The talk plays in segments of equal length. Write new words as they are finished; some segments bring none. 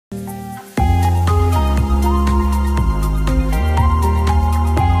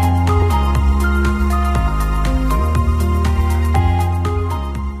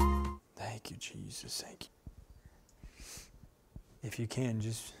can,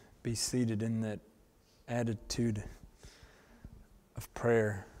 just be seated in that attitude of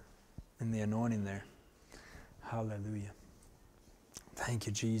prayer and the anointing there. Hallelujah. Thank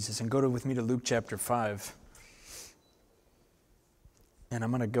you, Jesus. And go with me to Luke chapter 5. And I'm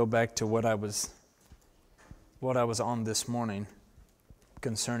going to go back to what I was on this morning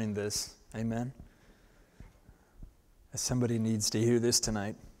concerning this. Amen. Somebody needs to hear this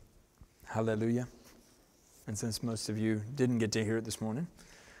tonight. Hallelujah. And since most of you didn't get to hear it this morning,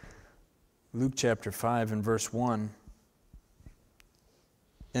 Luke chapter 5 and verse 1,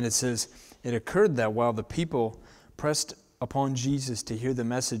 and it says, "It occurred that while the people pressed upon Jesus to hear the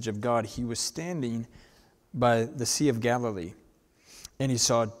message of God, he was standing by the Sea of Galilee. And he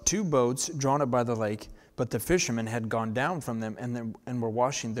saw 2 boats drawn up by the lake, but the fishermen had gone down from them and were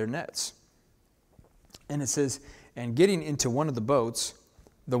washing their nets. And it says, and getting into one of the boats,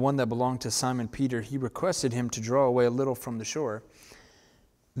 the one that belonged to Simon Peter, he requested him to draw away a little from the shore.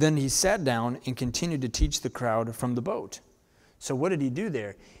 Then he sat down and continued to teach the crowd from the boat." So what did he do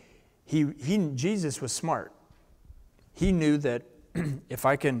there? Jesus was smart. He knew that if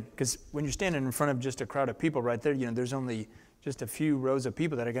I can, because when you're standing in front of just a crowd of people right there, there's only just a few rows of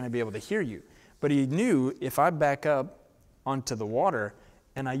people that are going to be able to hear you. But he knew if I back up onto the water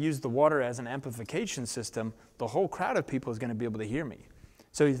and I use the water as an amplification system, the whole crowd of people is going to be able to hear me.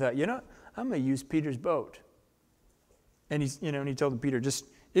 So he thought, I'm going to use Peter's boat. And he told Peter,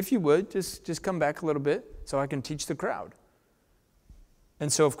 if you would, just come back a little bit so I can teach the crowd.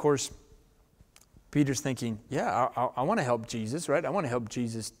 And so, of course, Peter's thinking, I want to help Jesus, right? I want to help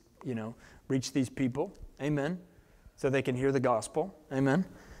Jesus, reach these people. Amen. So they can hear the gospel. Amen.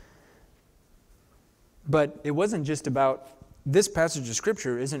 But it wasn't just about, this passage of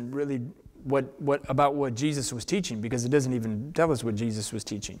Scripture isn't really about what Jesus was teaching, because it doesn't even tell us what Jesus was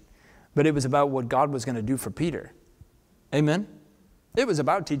teaching. But it was about what God was going to do for Peter. Amen? It was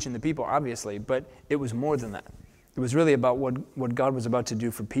about teaching the people, obviously, but it was more than that. It was really about what God was about to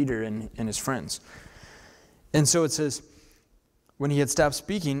do for Peter and his friends. And so it says, when he had stopped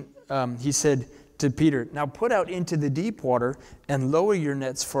speaking, he said to Peter, "Now put out into the deep water and lower your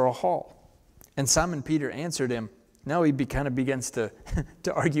nets for a haul." And Simon Peter answered him. Now he kind of begins to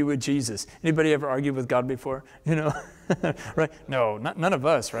argue with Jesus. Anybody ever argued with God before? Right? No, none of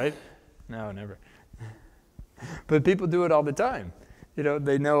us, right? No, never. But people do it all the time.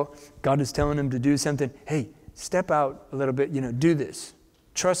 They know God is telling them to do something. Hey, step out a little bit, do this.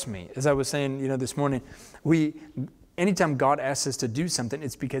 Trust me. As I was saying, this morning, anytime God asks us to do something,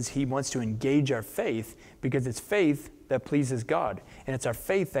 it's because he wants to engage our faith, because it's faith that pleases God. And it's our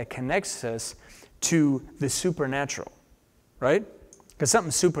faith that connects us to the supernatural, right? Because something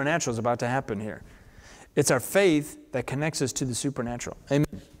supernatural is about to happen here. It's our faith that connects us to the supernatural.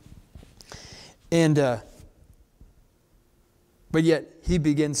 Amen. And, but yet he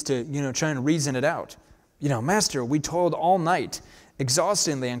begins to, try and reason it out. "Master, we toiled all night,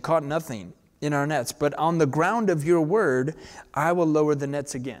 exhaustingly, and caught nothing in our nets. But on the ground of your word, I will lower the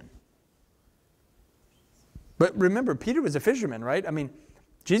nets again." But remember, Peter was a fisherman, right?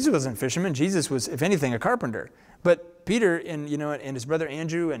 Jesus wasn't a fisherman. Jesus was, if anything, a carpenter. But Peter and his brother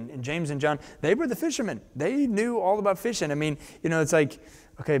Andrew and James and John, they were the fishermen. They knew all about fishing. It's like,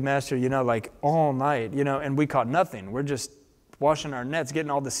 okay, Master, all night, and we caught nothing. We're just washing our nets, getting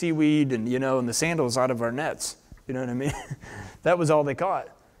all the seaweed and the sandals out of our nets. You know what I mean? That was all they caught.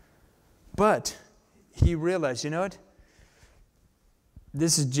 But he realized,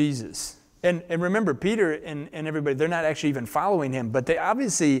 this is Jesus. And remember, Peter and everybody, they're not actually even following him, but they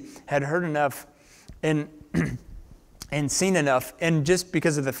obviously had heard enough and seen enough, and just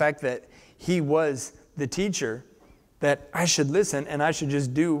because of the fact that he was the teacher, that I should listen and I should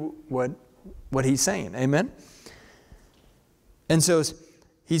just do what he's saying. Amen? And so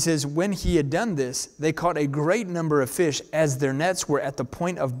he says, when he had done this, they caught a great number of fish as their nets were at the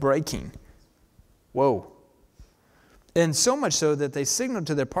point of breaking. Whoa. And so much so that they signaled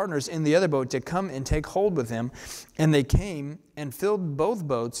to their partners in the other boat to come and take hold with him. And they came and filled both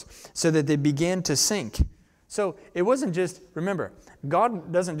boats so that they began to sink. So it wasn't just, remember,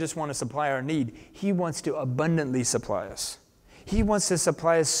 God doesn't just want to supply our need. He wants to abundantly supply us. He wants to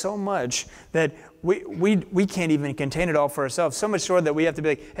supply us so much that we can't even contain it all for ourselves. So much so that we have to be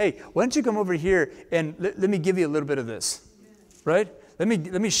like, hey, why don't you come over here and let me give you a little bit of this, right? Let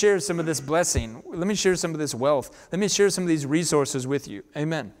me share some of this blessing. Let me share some of this wealth. Let me share some of these resources with you.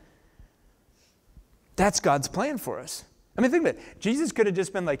 Amen. That's God's plan for us. Think about it. Jesus could have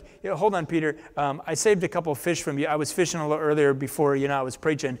just been like, hold on, Peter. I saved a couple of fish from you. I was fishing a little earlier before, I was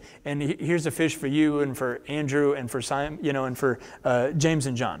preaching. And here's a fish for you and for Andrew and for Simon, and for James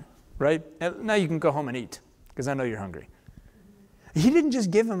and John, right? And now you can go home and eat because I know you're hungry. He didn't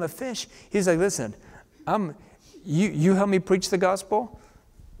just give him a fish. He's like, listen, you help me preach the gospel?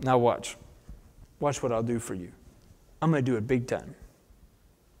 Now watch. Watch what I'll do for you. I'm going to do it big time.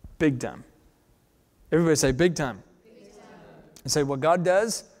 Big time. Everybody say big time. Big time. And say what God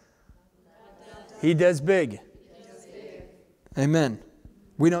does, He does big. Amen.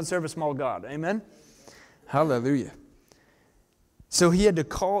 We don't serve a small God. Amen. Hallelujah. So they had to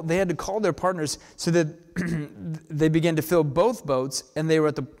call their partners so that they began to fill both boats, and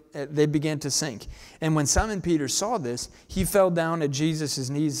they began to sink. And when Simon Peter saw this, he fell down at Jesus'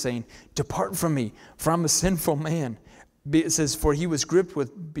 knees, saying, "Depart from me, for I'm a sinful man." It says, for he was gripped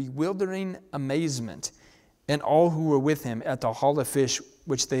with bewildering amazement, and all who were with him at the haul of fish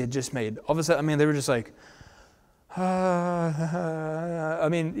which they had just made. All of a sudden, they were just like, he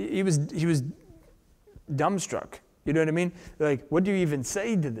was dumbstruck. You know what I mean? Like, what do you even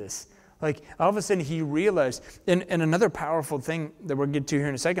say to this? Like, all of a sudden he realized, and another powerful thing that we'll get to here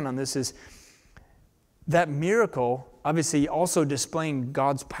in a second on this is that miracle, obviously also displaying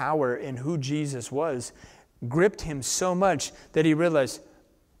God's power in who Jesus was, gripped him so much that he realized,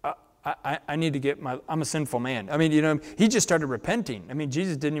 I need to I'm a sinful man. He just started repenting.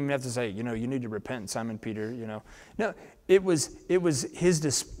 Jesus didn't even have to say, you need to repent, Simon Peter, No, it was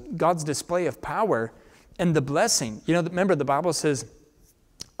God's display of power and the blessing. Remember the Bible says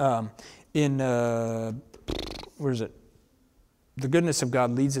in, where is it? The goodness of God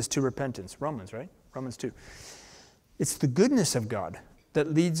leads us to repentance. Romans, right? Romans 2. It's the goodness of God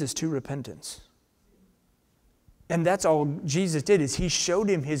that leads us to repentance. And that's all Jesus did, is he showed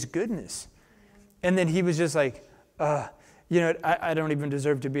him his goodness. And then he was just like, I don't even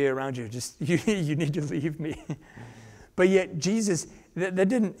deserve to be around you. Just, you need to leave me. But yet Jesus, that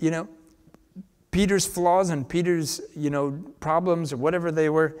didn't, Peter's flaws and Peter's, problems or whatever they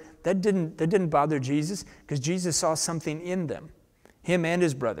were, that didn't bother Jesus, because Jesus saw something in them, him and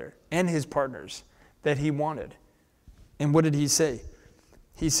his brother and his partners, that he wanted. And what did he say?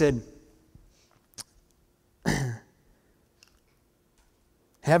 He said,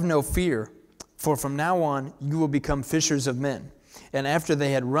 "Have no fear, for from now on you will become fishers of men." And after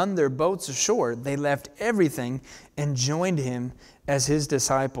they had run their boats ashore, they left everything and joined him as his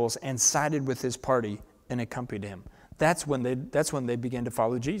disciples, and sided with his party and accompanied him. That's when they began to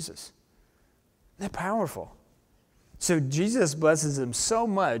follow Jesus. Isn't that powerful? So Jesus blesses them so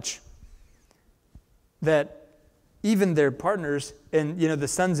much that even their partners and the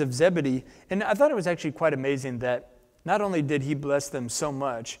sons of Zebedee, and I thought it was actually quite amazing that not only did he bless them so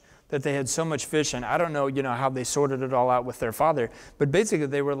much that they had so much fish, and I don't know, how they sorted it all out with their father, but basically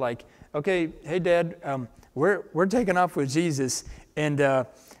they were like, okay, hey Dad, we're taking off with Jesus, and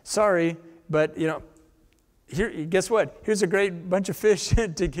sorry, but here, guess what? Here's a great bunch of fish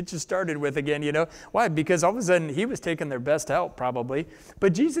to get you started with again. Why? Because all of a sudden he was taking their best help probably,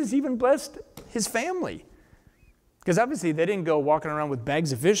 but Jesus even blessed his family. Because obviously they didn't go walking around with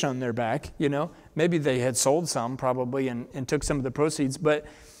bags of fish on their back, Maybe they had sold some probably and took some of the proceeds, but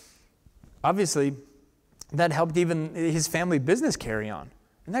obviously that helped even his family business carry on.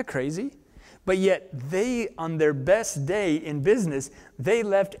 Isn't that crazy? But yet they, on their best day in business, they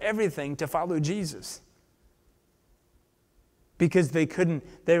left everything to follow Jesus. Because they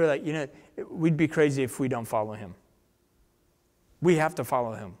were like, we'd be crazy if we don't follow him. We have to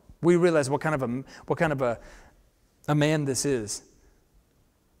follow him. We realize what kind of a man this is.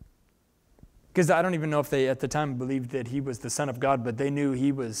 Because I don't even know if they at the time believed that he was the Son of God, but they knew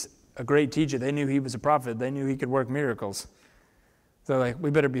he was a great teacher. They knew he was a prophet. They knew he could work miracles. So we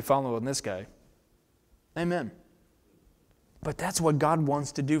better be following this guy. Amen. But that's what God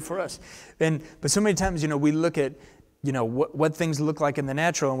wants to do for us. But so many times, we look at, what things look like in the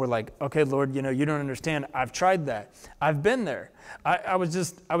natural, and we're like, okay, Lord, you don't understand. I've tried that. I've been there. I was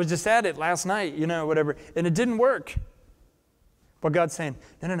just at it last night, whatever, and it didn't work. But God's saying,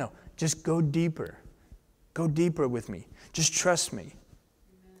 no, just go deeper. Go deeper with me. Just trust me.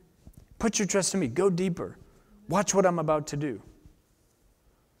 Put your trust in me. Go deeper. Watch what I'm about to do.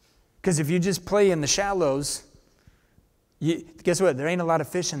 Because if you just play in the shallows, guess what? There ain't a lot of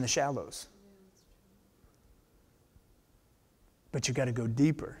fish in the shallows. But you got to go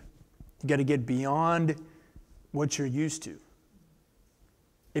deeper. You got to get beyond what you're used to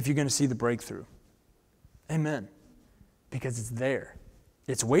if you're going to see the breakthrough. Amen. Because it's there.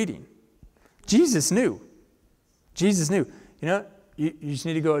 It's waiting. Jesus knew. Jesus knew. You just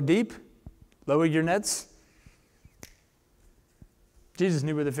need to go deep, lower your nets. Jesus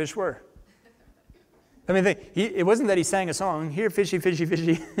knew where the fish were. It wasn't that he sang a song, here, fishy, fishy,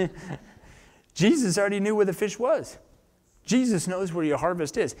 fishy. Jesus already knew where the fish was. Jesus knows where your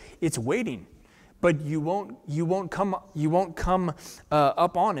harvest is. It's waiting. But you won't come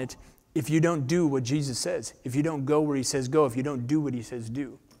up on it if you don't do what Jesus says, if you don't go where he says go, if you don't do what he says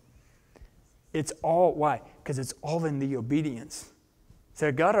do. It's all, why? Because it's all in the obedience.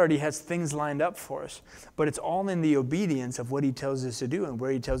 So God already has things lined up for us, but it's all in the obedience of what he tells us to do and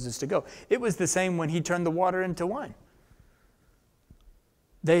where he tells us to go. It was the same when he turned the water into wine.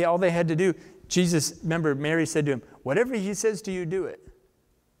 All they had to do, Jesus, remember Mary said to him, whatever he says to you, do it.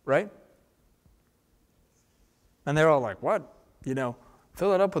 Right? And they're all like, what?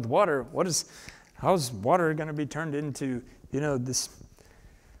 Fill it up with water. How's water going to be turned into, this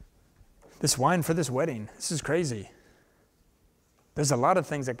wine for this wedding? This is crazy. There's a lot of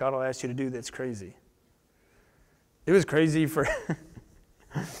things that God will ask you to do that's crazy. It was crazy for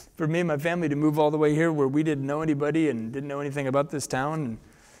me and my family to move all the way here where we didn't know anybody and didn't know anything about this town and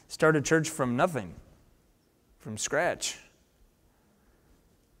start a church from nothing, from scratch.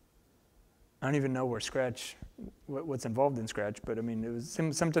 I don't even know what's involved in scratch, but I mean,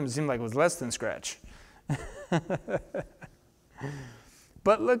 sometimes it seemed like it was less than scratch.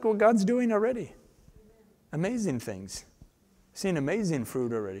 But look what God's doing already. Amazing things. Seen amazing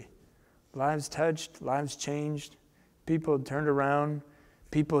fruit already. Lives touched, lives changed, people turned around,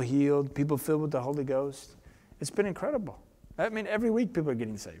 people healed, people filled with the Holy Ghost. It's been incredible. I mean, every week people are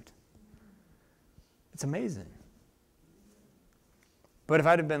getting saved. It's amazing. But if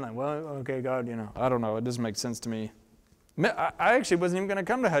I'd have been like, well, okay, God, I don't know, it doesn't make sense to me. I actually wasn't even going to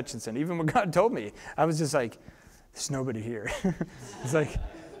come to Hutchinson, even when God told me. I was just like, there's nobody here. It's like,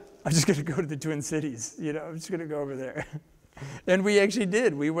 I'm just going to go to the Twin Cities. I'm just going to go over there. And we actually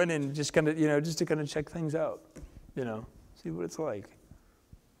did. We went in just kind of, just to kind of check things out, see what it's like.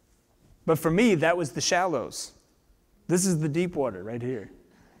 But for me, that was the shallows. This is the deep water right here.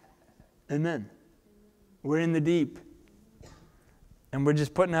 Amen. We're in the deep. And we're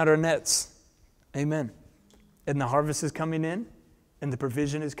just putting out our nets. Amen. And the harvest is coming in. And the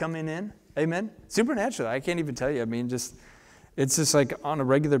provision is coming in. Amen. Supernatural. I can't even tell you. I mean, it's just like on a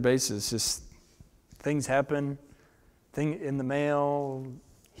regular basis. Just things happen. Thing in the mail,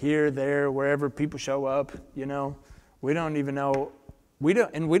 here, there, wherever people show up, we don't even know. We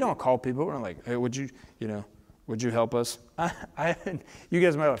don't call people. We're like, hey, would you help us? You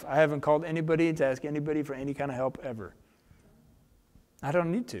guys know, I haven't called anybody to ask anybody for any kind of help ever. I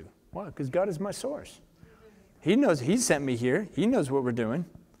don't need to. Why? Because God is my source. He knows he sent me here. He knows what we're doing.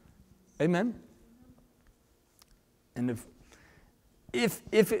 Amen. And if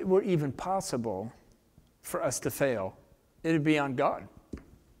it were even possible for us to fail, it'd be on God.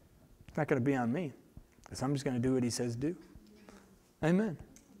 It's not going to be on me, because I'm just going to do what he says do. Amen.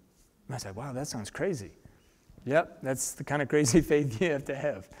 And I said, wow, that sounds crazy. Yep, that's the kind of crazy faith you have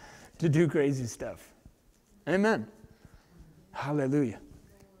to do crazy stuff. Amen. Hallelujah.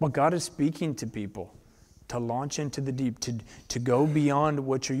 But God is speaking to people to launch into the deep, to go beyond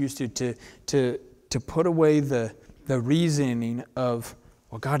what you're used to put away the reasoning of,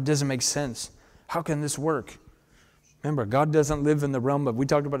 well, God doesn't make sense. How can this work? Remember, God doesn't live in the realm of, we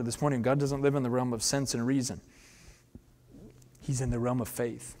talked about it this morning, God doesn't live in the realm of sense and reason. He's in the realm of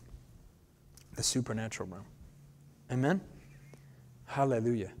faith, the supernatural realm. Amen?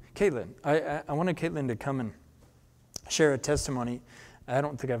 Hallelujah. Caitlin, I wanted Caitlin to come and share a testimony. I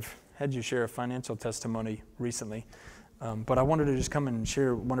don't think I've had you share a financial testimony recently, but I wanted to just come and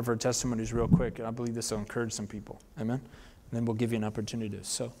share one of her testimonies real quick, and I believe this will encourage some people. Amen? And then we'll give you an opportunity to.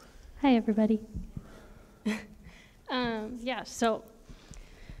 So, hi, everybody. So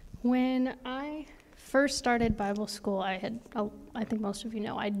when I first started Bible school, I think most of you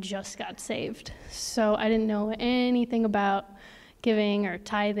know, I just got saved. So I didn't know anything about giving or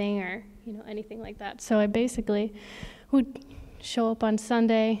tithing or, anything like that. So I basically would show up on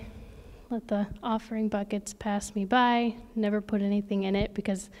Sunday, let the offering buckets pass me by, never put anything in it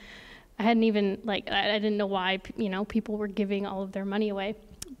because I hadn't even, I didn't know why, people were giving all of their money away.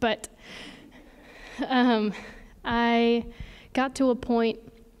 But I got to a point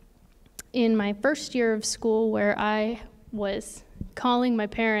in my first year of school where I was calling my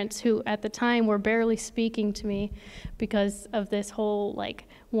parents, who at the time were barely speaking to me because of this whole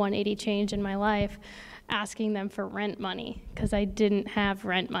 180 change in my life, asking them for rent money because I didn't have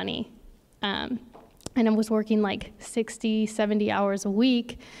rent money. And I was working 60, 70 hours a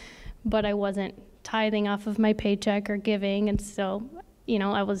week, but I wasn't tithing off of my paycheck or giving, and so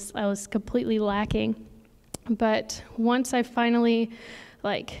I was completely lacking. But once I finally,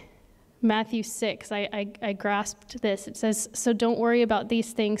 Matthew 6, I grasped this. It says, "So don't worry about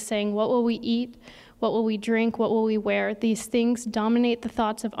these things, saying, what will we eat? What will we drink? What will we wear? These things dominate the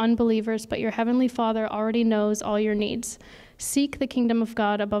thoughts of unbelievers, but your heavenly Father already knows all your needs. Seek the kingdom of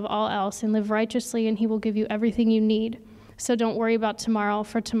God above all else and live righteously, and he will give you everything you need. So don't worry about tomorrow,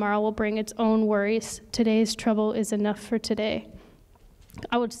 for tomorrow will bring its own worries. Today's trouble is enough for today.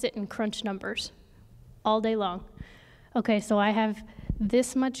 I would sit and crunch numbers all day long. Okay, so I have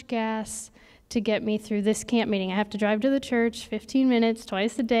this much gas to get me through this camp meeting. I have to drive to the church 15 minutes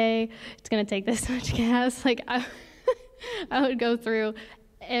twice a day. It's going to take this much gas. Like, I would go through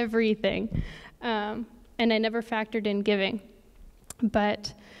everything. And I never factored in giving.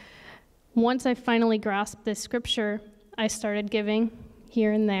 But once I finally grasped this scripture, I started giving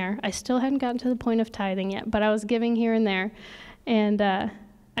here and there. I still hadn't gotten to the point of tithing yet, but I was giving here and there. And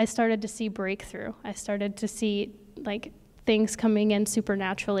I started to see breakthrough. I started to see, like, things coming in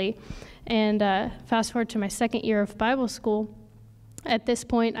supernaturally. And fast forward to my second year of Bible school. At this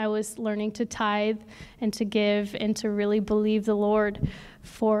point, I was learning to tithe and to give and to really believe the Lord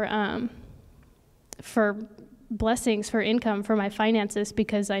for blessings, for income, for my finances,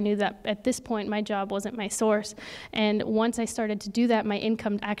 because I knew that at this point my job wasn't my source. And once I started to do that, my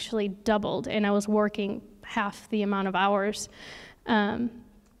income actually doubled, and I was working half the amount of hours. And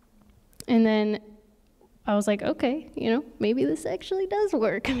then I was like, okay, maybe this actually does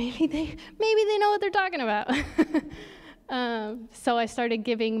work. Maybe they know what they're talking about. So I started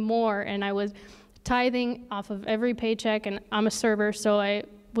giving more, and I was tithing off of every paycheck, and I'm a server, so I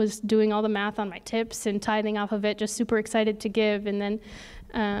was doing all the math on my tips and tithing off of it, just super excited to give. And then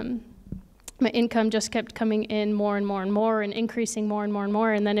my income just kept coming in more and more and more and increasing more and more and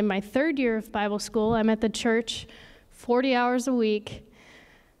more. And then in my third year of Bible school, I'm at the church 40 hours a week,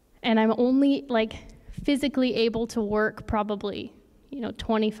 and I'm only physically able to work probably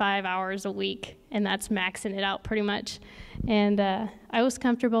 25 hours a week, and that's maxing it out pretty much. And I was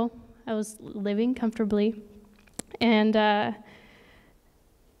comfortable. I was living comfortably. And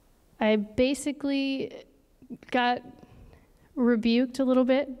I basically got rebuked a little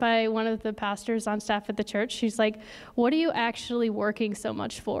bit by one of the pastors on staff at the church. She's like, what are you actually working so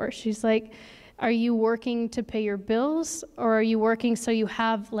much for? She's like, are you working to pay your bills, or are you working so you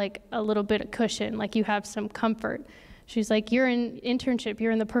have a little bit of cushion, like you have some comfort? She's like, you're in internship,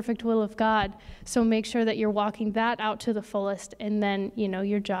 you're in the perfect will of God, so make sure that you're walking that out to the fullest, and then,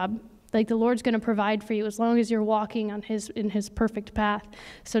 your job, the Lord's going to provide for you as long as you're walking in his perfect path.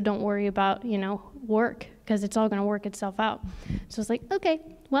 So don't worry about, work, because it's all going to work itself out. So I was like, okay,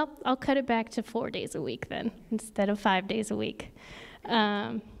 well, I'll cut it back to 4 days a week then, instead of 5 days a week.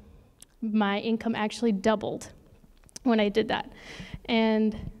 My income actually doubled when I did that.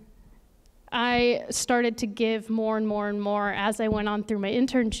 And I started to give more and more and more as I went on through my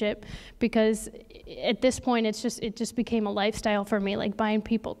internship, because at this point it just became a lifestyle for me, buying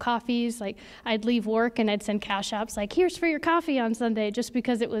people coffees. I'd leave work and I'd send cash apps here's for your coffee on Sunday, just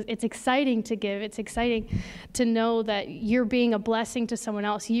because it's exciting to give. It's exciting to know that you're being a blessing to someone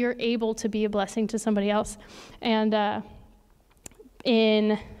else. You're able to be a blessing to somebody else. And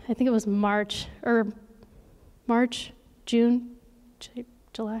in, I think it was March, June,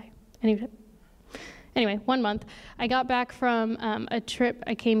 July, anyway, 1 month, I got back from a trip.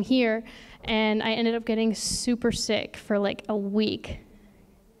 I came here, and I ended up getting super sick for a week.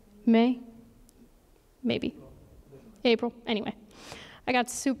 April, anyway. I got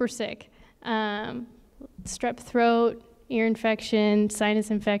super sick. Strep throat, ear infection,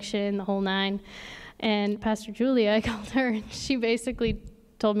 sinus infection, the whole nine. And Pastor Julia, I called her, and she basically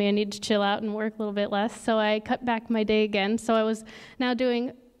told me I needed to chill out and work a little bit less. So I cut back my day again. So I was now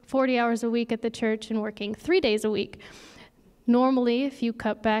doing 40 hours a week at the church and working 3 days a week. Normally, if you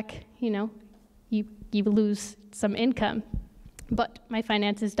cut back, you lose some income. But my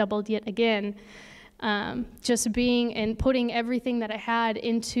finances doubled yet again. Just being and putting everything that I had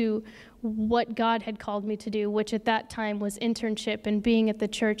into what God had called me to do, which at that time was internship and being at the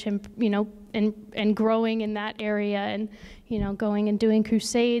church and, and growing in that area and, going and doing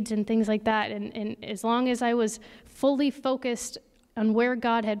crusades and things like that. And as long as I was fully focused on where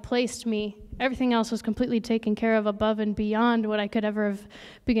God had placed me, everything else was completely taken care of above and beyond what I could ever have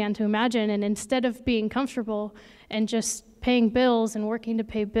began to imagine. And instead of being comfortable and just paying bills and working to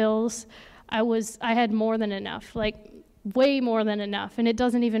pay bills, I had more than enough, way more than enough, and it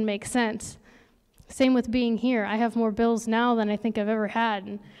doesn't even make sense. Same with being here. I have more bills now than I think I've ever had,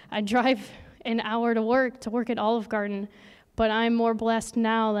 and I drive an hour to work at Olive Garden, but I'm more blessed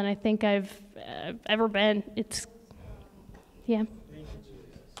now than I think I've ever been. Yeah.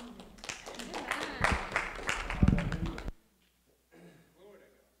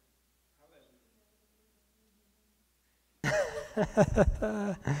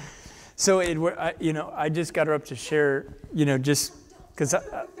 So I just got her up to share, just because,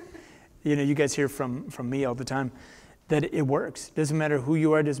 you guys hear from me all the time that it works. Doesn't matter who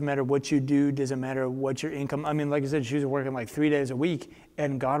you are, doesn't matter what you do, doesn't matter what your income. I mean, like I said, she was working like 3 days a week,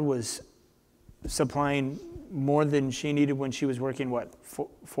 and God was supplying more than she needed when she was working, 4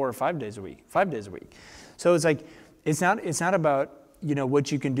 or 5 days a week, 5 days a week. So it's like, it's not about,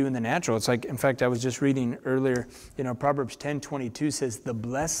 what you can do in the natural. It's like, in fact, I was just reading earlier, Proverbs 10:22 says, the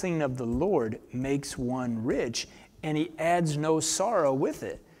blessing of the Lord makes one rich, and he adds no sorrow with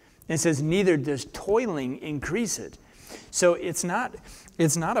it. And it says, neither does toiling increase it. So it's not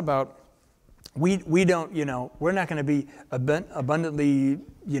about, we don't, we're not going to be abundantly,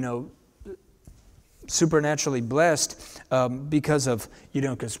 supernaturally blessed because of,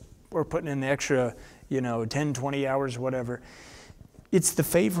 because we're putting in the extra, 10, 20 hours, whatever. It's the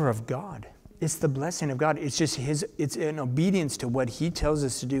favor of God. It's the blessing of God. It's just it's an obedience to what he tells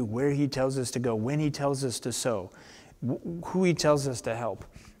us to do, where he tells us to go, when he tells us to sow, who he tells us to help.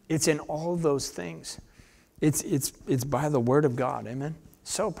 It's in all those things. It's by the word of God. Amen.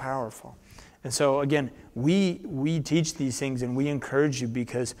 So powerful. And so again, we teach these things and we encourage you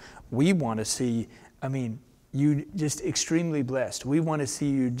because we want to see, you just extremely blessed. We want to see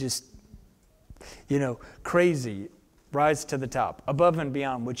you just, crazy, rise to the top, above and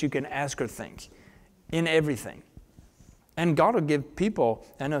beyond what you can ask or think in everything. And God will give people,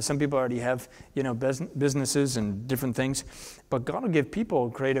 I know some people already have, businesses and different things, but God will give people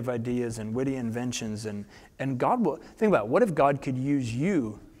creative ideas and witty inventions. And God will, think about it, what if God could use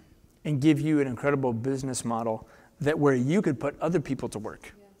you and give you an incredible business model where you could put other people to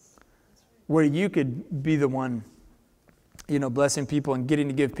work? Yes. Where you could be the one, blessing people and getting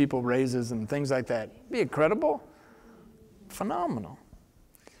to give people raises and things like that. Be incredible. Phenomenal.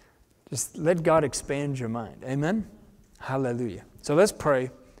 Just let God expand your mind. Amen? Hallelujah. So let's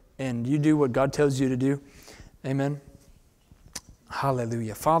pray, and you do what God tells you to do. Amen?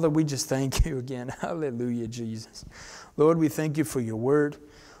 Hallelujah. Father, we just thank you again. Hallelujah, Jesus. Lord, we thank you for your word.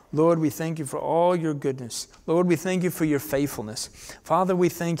 Lord, we thank you for all your goodness. Lord, we thank you for your faithfulness. Father, we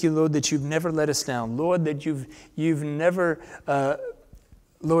thank you, Lord, that you've never let us down. Lord, that you've never,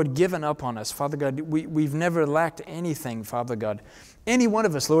 Lord, given up on us. Father God, we've never lacked anything, Father God. Any one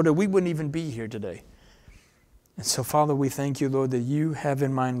of us, Lord, or we wouldn't even be here today. And so, Father, we thank you, Lord, that you have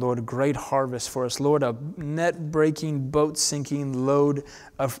in mind, Lord, a great harvest for us. Lord, a net-breaking, boat-sinking load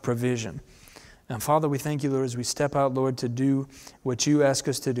of provision. And Father, we thank you, Lord, as we step out, Lord, to do what you ask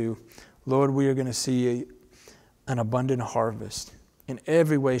us to do. Lord, we are going to see an abundant harvest in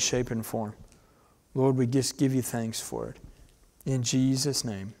every way, shape, and form. Lord, we just give you thanks for it. In Jesus'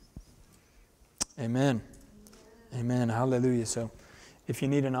 name. Amen. Amen. Hallelujah. So if you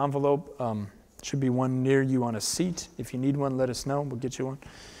need an envelope, should be one near you on a seat. If you need one, let us know. We'll get you one.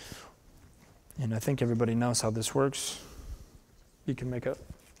 And I think everybody knows how this works. You can make up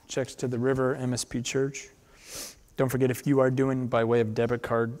checks to the River MSP Church. Don't forget, if you are doing by way of debit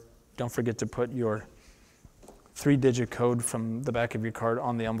card, don't forget to put your 3-digit code from the back of your card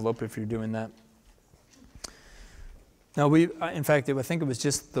on the envelope if you're doing that. Now, in fact, I think it was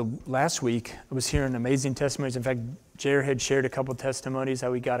just the last week, I was hearing amazing testimonies. In fact, Jared had shared a couple testimonies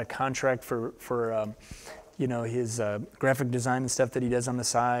how he got a contract for his graphic design and stuff that he does on the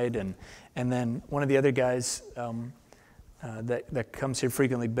side. And then one of the other guys that comes here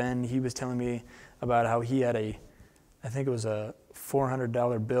frequently, Ben, he was telling me about how he had I think it was a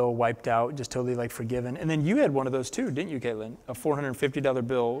 $400 bill wiped out, just totally like forgiven. And then you had one of those too, didn't you, Caitlin? A $450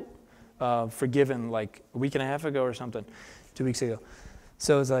 bill forgiven like a week and a half ago or something, 2 weeks ago.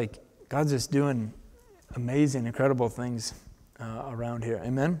 So it's like God's just doing amazing, incredible things around here.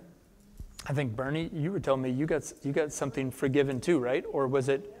 Amen. I think Bernie, you were telling me you got something forgiven too, right? Or was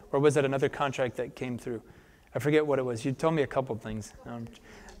it another contract that came through? I forget what it was. You told me a couple things. I'm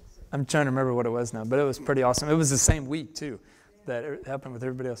trying to remember what it was now, but it was pretty awesome. It was the same week too that it happened with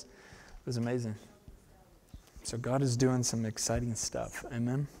everybody else. It was amazing. So God is doing some exciting stuff.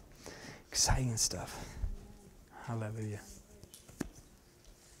 Amen. Exciting stuff. Hallelujah.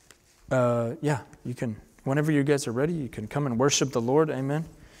 Yeah, you can, whenever you guys are ready, you can come and worship the Lord. Amen.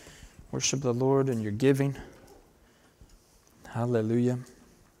 Worship the Lord in your giving. Hallelujah.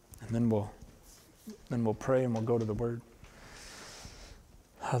 And then we'll pray and we'll go to the Word.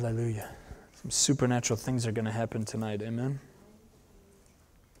 Hallelujah. Some supernatural things are going to happen tonight. Amen.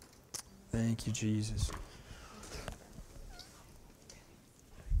 Thank you, Jesus.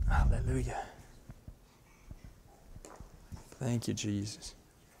 Hallelujah. Thank you, Jesus.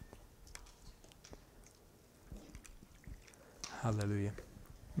 Hallelujah.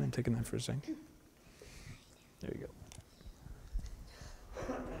 Mind taking that for a second? There you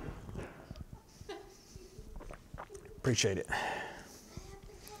go. Appreciate it.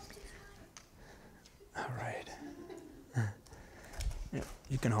 All right.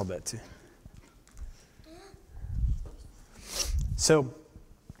 can hold that too. So,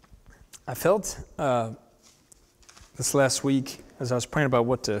 I felt this last week as I was praying about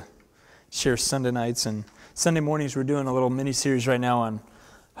what to share Sunday nights and Sunday mornings. We're doing a little mini-series right now on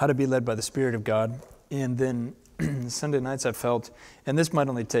how to be led by the Spirit of God. And then Sunday nights I felt, and this might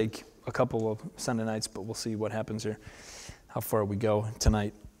only take a couple of Sunday nights, but we'll see what happens here, how far we go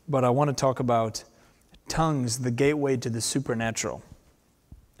tonight. But I want to talk about tongues, the gateway to the supernatural.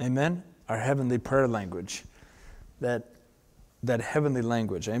 Amen? Our heavenly prayer language. That heavenly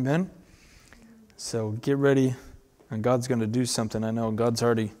language. Amen? So get ready, and God's going to do something. I know God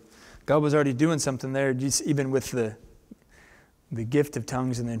was already doing something there, just even with the gift of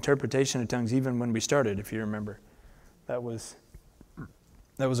tongues and the interpretation of tongues, even when we started, if you remember. That was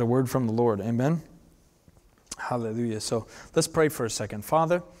a word from the Lord. Amen? Hallelujah. So let's pray for a second.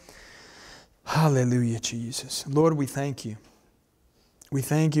 Father, hallelujah, Jesus. Lord, we thank you. We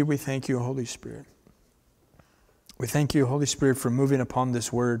thank you, Holy Spirit. We thank you, Holy Spirit, for moving upon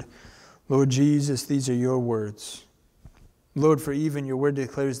this word. Lord Jesus, these are your words. Lord, for even your word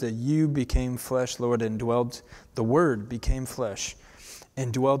declares that you became flesh, Lord, and dwelt, the word became flesh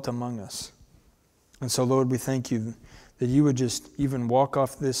and dwelt among us. And so, Lord, we thank you that you would just even walk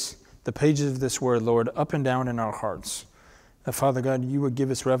off the pages of this word, Lord, up and down in our hearts. That, Father God, you would give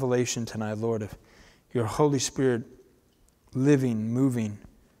us revelation tonight, Lord, of your Holy Spirit living, moving,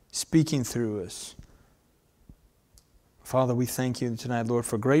 speaking through us. Father, we thank you tonight, Lord,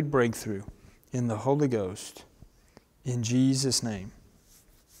 for great breakthrough in the Holy Ghost. In Jesus' name,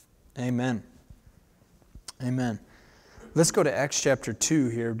 amen. Amen. Let's go to Acts chapter 2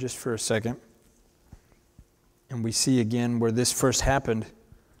 here just for a second. And we see again where this first happened.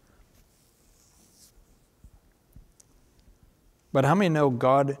 But how many know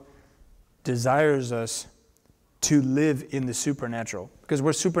God desires us to live in the supernatural? Because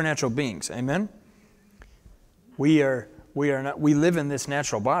we're supernatural beings. Amen? We live in this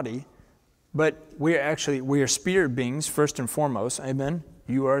natural body, but we are spirit beings first and foremost. Amen?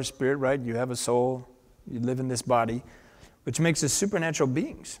 You are a spirit, right? You have a soul. You live in this body, which makes us supernatural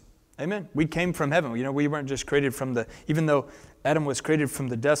beings. Amen? We came from heaven. You know, we weren't just created from even though Adam was created from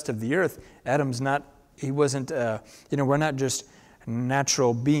the dust of the earth, we're not just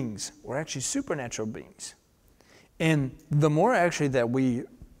natural beings. We're actually supernatural beings. And the more actually that we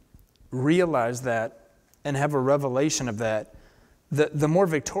realize that and have a revelation of that, the more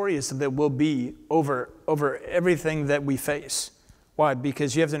victorious that we'll be over everything that we face. Why?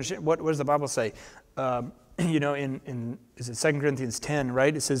 Because you have to understand, what does the Bible say? Is it 2 Corinthians 10,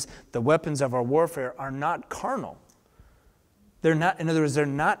 right? It says, the weapons of our warfare are not carnal. They're not, in other words, they're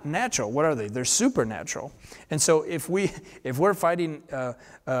not natural. What are they? They're supernatural. And so if we're fighting,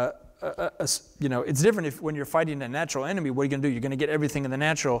 it's different when you're fighting a natural enemy. What are you going to do? You're going to get everything in the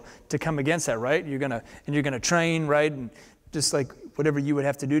natural to come against that, right? You're going to train, right? And just like whatever you would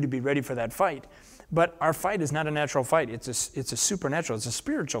have to do to be ready for that fight. But our fight is not a natural fight. It's a supernatural. It's a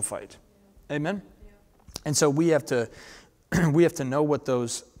spiritual fight. Amen? Yeah. And so we have to know what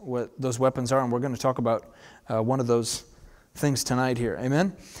those weapons are, and we're going to talk about one of those things tonight here.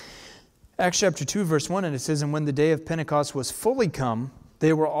 Amen? Acts chapter 2, verse 1, and it says, and when the day of Pentecost was fully come,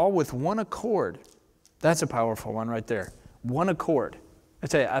 they were all with one accord. That's a powerful one right there. One accord. I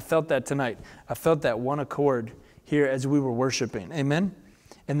tell you, I felt that tonight. I felt that one accord here as we were worshiping. Amen?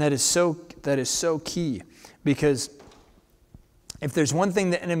 And that is so key, because if there's one thing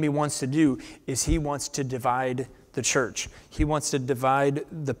the enemy wants to do, is he wants to divide the church. He wants to divide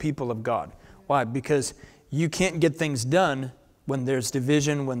the people of God. Why? Because you can't get things done when there's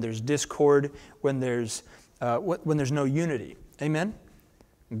division, when there's discord, when there's no unity. Amen?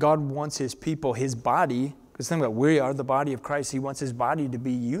 God wants his people, his body, because think about it, we are the body of Christ. He wants his body to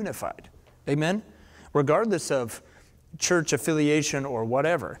be unified. Amen? Regardless of church affiliation or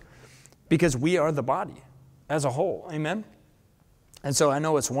whatever, because we are the body as a whole. Amen? And so I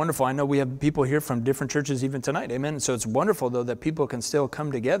know it's wonderful. I know we have people here from different churches even tonight. Amen? So it's wonderful, though, that people can still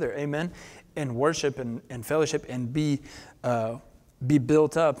come together. Amen? And worship and fellowship and be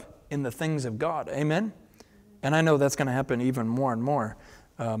built up in the things of God. Amen? And I know that's going to happen even more and more.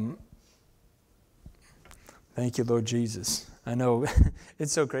 Thank you, Lord Jesus. I know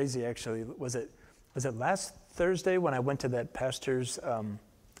it's so crazy, actually. Was it last Thursday when I went to that pastor's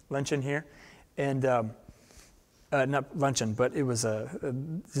luncheon here? And not luncheon, but it was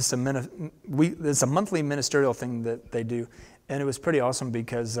it's a monthly ministerial thing that they do, and it was pretty awesome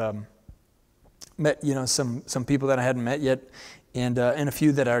because met some people that I hadn't met yet, and a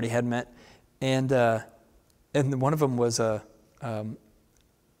few that I already had met, and one of them was a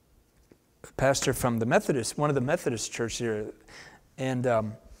pastor from one of the Methodist church here,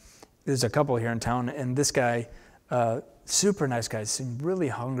 And there's a couple here in town, and this guy, super nice guy, seemed really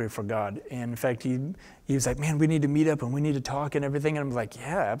hungry for God. And in fact, he was like, man, we need to meet up and we need to talk and everything. And I'm like,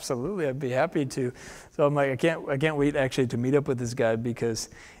 yeah, absolutely, I'd be happy to. So I'm like, I can't wait actually to meet up with this guy, because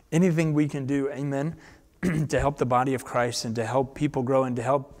anything we can do, amen, to help the body of Christ and to help people grow and to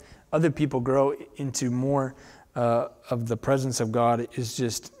help other people grow into more of the presence of God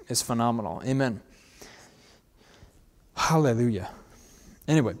is phenomenal. Amen. Hallelujah.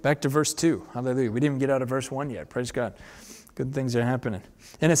 Anyway, back to verse 2. Hallelujah. We didn't even get out of verse 1 yet. Praise God. Good things are happening.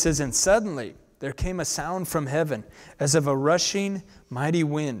 And it says, and suddenly there came a sound from heaven as of a rushing mighty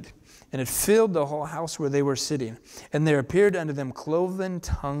wind, and it filled the whole house where they were sitting. And there appeared unto them cloven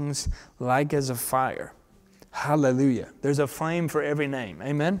tongues like as of fire. Hallelujah. There's a flame for every name.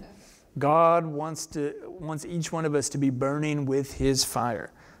 Amen. God wants each one of us to be burning with his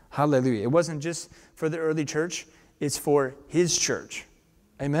fire. Hallelujah. It wasn't just for the early church. It's for his church.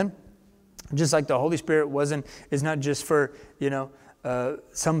 Amen. Just like the Holy Spirit is not just for,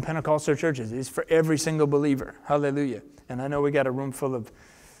 some Pentecostal churches. It's for every single believer. Hallelujah. And I know we got a room full of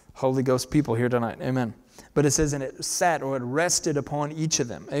Holy Ghost people here tonight. Amen. But it says, and it sat or it rested upon each of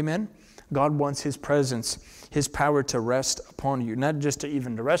them. Amen. God wants his presence, his power to rest upon you. Not just to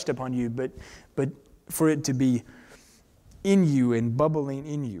rest upon you, but for it to be in you and bubbling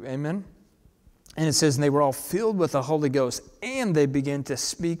in you. Amen. And it says, and they were all filled with the Holy Ghost, and they began to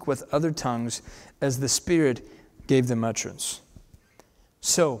speak with other tongues as the Spirit gave them utterance.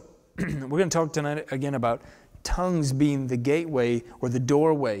 So, we're going to talk tonight again about tongues being the gateway or the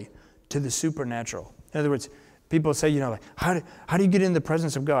doorway to the supernatural. In other words, people say, how do you get in the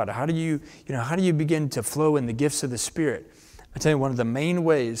presence of God? How do you begin to flow in the gifts of the Spirit? I tell you, one of the main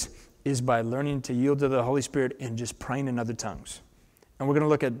ways is by learning to yield to the Holy Spirit and just praying in other tongues. And we're going to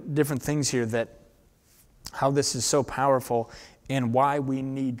look at different things here how this is so powerful and why we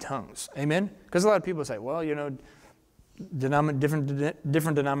need tongues. Amen? Because a lot of people say, well,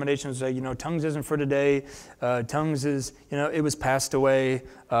 different denominations say, tongues isn't for today. Tongues is, it was passed away.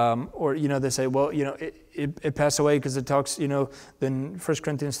 Or, they say, well, it passed away because it talks, then 1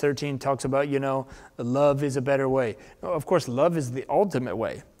 Corinthians 13 talks about, love is a better way. No, of course, love is the ultimate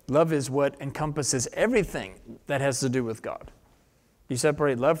way. Love is what encompasses everything that has to do with God. You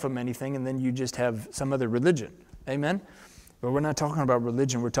separate love from anything, and then you just have some other religion. Amen? But we're not talking about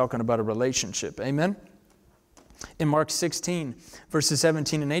religion. We're talking about a relationship. Amen? In Mark 16, verses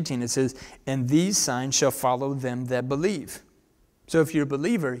 17 and 18, it says, and these signs shall follow them that believe. So if you're a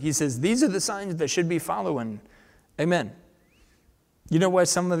believer, he says, these are the signs that should be following. Amen. You know why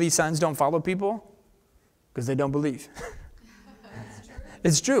some of these signs don't follow people? Because they don't believe.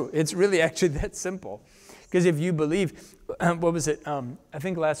 It's true. It's really actually that simple. Because if you believe, what was it? I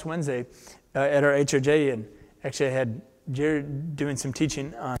think last Wednesday at our HOJ, and actually I had Jared doing some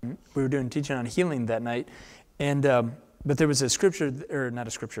teaching we were doing teaching on healing that night. And but there was a scripture, or not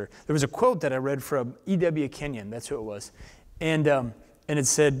a scripture, there was a quote that I read from E.W. Kenyon, that's who it was. And it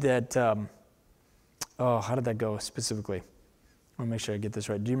said that, how did that go specifically? I want to make sure I get this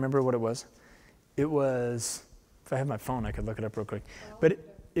right. Do you remember what it was? It was, if I have my phone, I could look it up real quick. But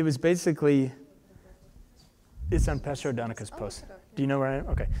it was basically, it's on Pastor O'Donica's post. Do you know where I am?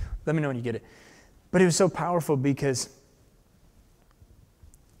 Okay. Let me know when you get it. But it was so powerful because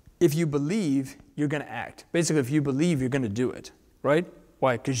if you believe, you're going to act. Basically, if you believe, you're going to do it, right?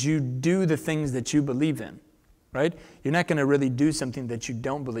 Why? Because you do the things that you believe in, right? You're not going to really do something that you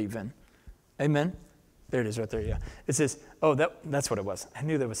don't believe in. Amen? There it is right there, yeah. It says, that's what it was. I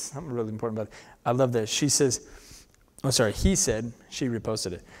knew there was something really important about it. I love this. He said, she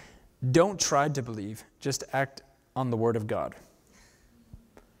reposted it. Don't try to believe, just act on the word of God.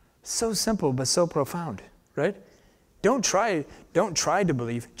 So simple, but so profound, right? Don't try to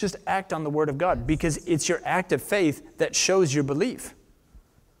believe, just act on the word of God, because it's your act of faith that shows your belief.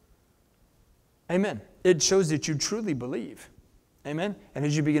 Amen. It shows that you truly believe. Amen. And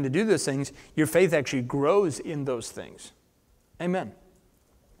as you begin to do those things, your faith actually grows in those things. Amen.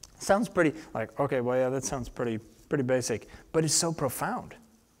 Sounds pretty like, okay, well, yeah, that sounds pretty basic, but it's so profound.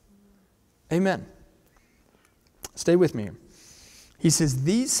 Amen. Stay with me. He says,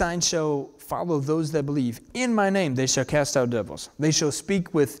 these signs shall follow those that believe. In my name they shall cast out devils. They shall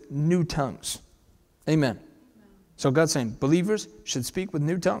speak with new tongues. Amen. So God's saying believers should speak with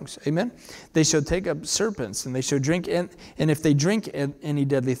new tongues. Amen. They shall take up serpents, and they shall drink, and if they drink any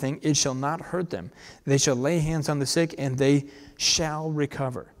deadly thing, it shall not hurt them. They shall lay hands on the sick, and they shall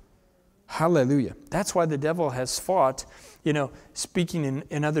recover. Hallelujah. That's why the devil has fought, speaking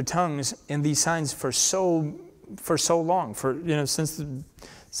in other tongues and these signs for so long, since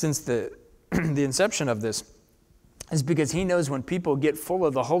the the inception of this. is because he knows when people get full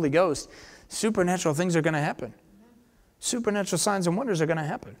of the Holy Ghost, supernatural things are going to happen. Supernatural signs and wonders are going to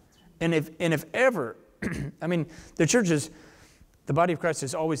happen. And if ever, I mean, the body of Christ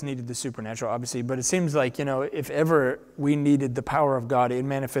has always needed the supernatural, obviously, but it seems like, if ever we needed the power of God in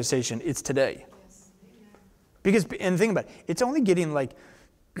manifestation, it's today. Because, and think about it, it's only getting like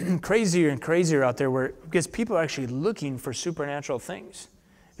crazier and crazier out there because people are actually looking for supernatural things.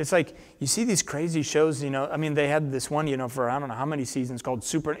 It's like, you see these crazy shows, I mean, they had this one, for I don't know how many seasons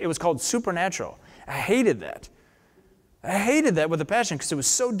it was called Supernatural. I hated that. I hated that with a passion because it was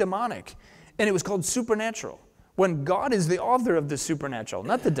so demonic. And it was called Supernatural. When God is the author of the supernatural,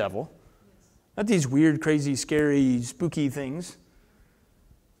 not the devil. Not these weird, crazy, scary, spooky things.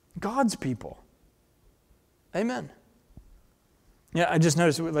 God's people. Amen. Yeah, I just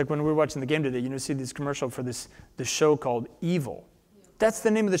noticed, like when we were watching the game today, see this commercial for this show called Evil. That's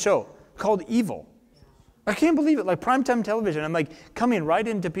the name of the show, called Evil. I can't believe it, like primetime television. I'm like, coming right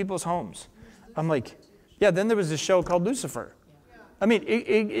into people's homes. I'm like, yeah, then there was this show called Lucifer. I mean,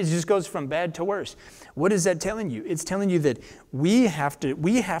 it just goes from bad to worse. What is that telling you? It's telling you that we have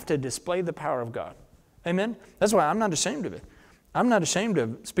to display the power of God. Amen? That's why I'm not ashamed of it. I'm not ashamed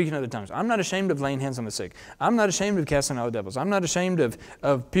of speaking other tongues. I'm not ashamed of laying hands on the sick. I'm not ashamed of casting out devils. I'm not ashamed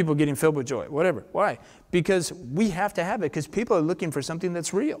of people getting filled with joy, whatever. Why? Because we have to have it because people are looking for something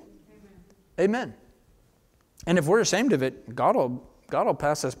that's real. Amen. And if we're ashamed of it, God will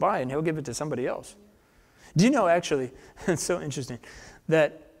pass us by and he'll give it to somebody else. Do you know, actually, it's so interesting,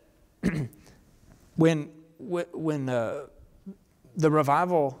 that when the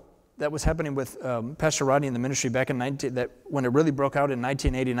revival that was happening with Pastor Rodney in the ministry back in when it really broke out in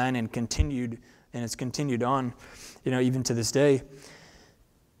 1989 and it's continued on, even to this day,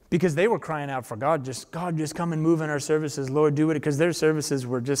 because they were crying out for God, just come and move in our services, Lord, do it, because their services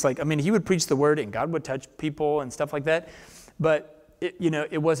were just like, he would preach the word and God would touch people and stuff like that, but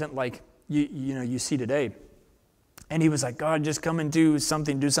it wasn't like you see today. And he was like, God, just come and do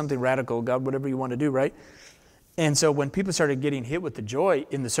something radical, God, whatever you want to do, right? And so when people started getting hit with the joy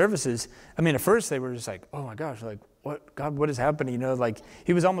in the services, at first they were just like, oh my gosh, like, what, God, what is happening? Like,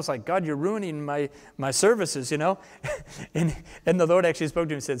 he was almost like, God, you're ruining my services, and the Lord actually spoke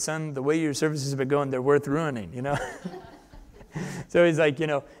to him and said, son, the way your services have been going, they're worth ruining, So he's like,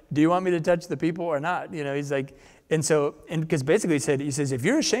 do you want me to touch the people or not? He's like, and because basically he says, if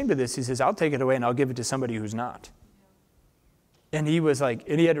you're ashamed of this, he says, I'll take it away and I'll give it to somebody who's not. And he was like,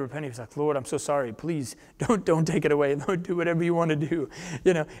 and he had to repent. He was like, Lord, I'm so sorry. Please don't take it away. Lord, do whatever you want to do.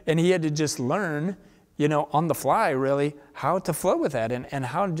 And he had to just learn, on the fly, really, how to flow with that and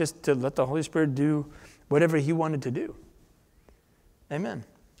how just to let the Holy Spirit do whatever he wanted to do. Amen.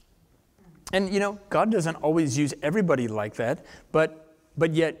 And, God doesn't always use everybody like that, but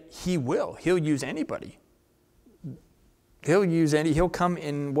yet he will. He'll use anybody. He'll come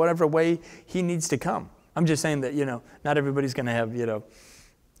in whatever way he needs to come. I'm just saying that, not everybody's going to have,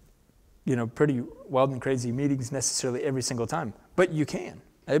 pretty wild and crazy meetings necessarily every single time. But you can.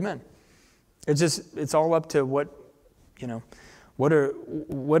 Amen. It's all up to what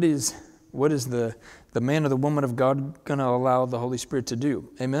is the man or the woman of God going to allow the Holy Spirit to do.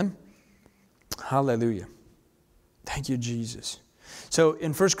 Amen. Hallelujah. Thank you, Jesus. So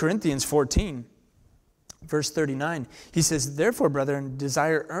in 1 Corinthians 14, verse 39, he says, therefore, brethren,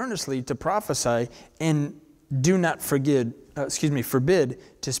 desire earnestly to prophesy and do not forbid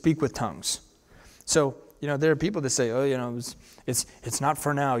to speak with tongues. So, there are people that say, oh, it's not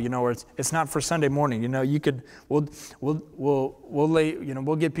for now, or it's not for Sunday morning. We'll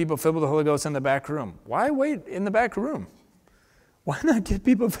get people filled with the Holy Ghost in the back room. Why wait in the back room? Why not get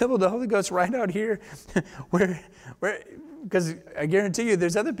people filled with the Holy Ghost right out here because I guarantee you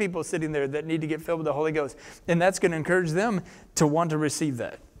there's other people sitting there that need to get filled with the Holy Ghost. And that's going to encourage them to want to receive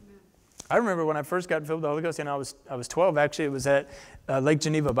that. I remember when I first got filled with the Holy Ghost, and I was 12, actually. It was at Lake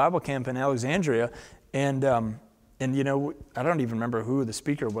Geneva Bible Camp in Alexandria. And I don't even remember who the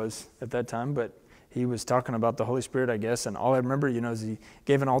speaker was at that time, but he was talking about the Holy Spirit, I guess. And all I remember, is he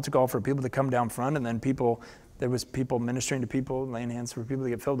gave an altar call for people to come down front, and then there was people ministering to people, laying hands for people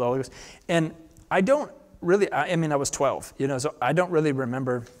to get filled with the Holy Ghost. And I don't really, I was 12, so I don't really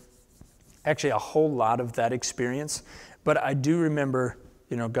remember actually a whole lot of that experience, but I do remember,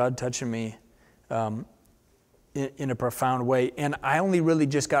 God touching me in a profound way. And I only really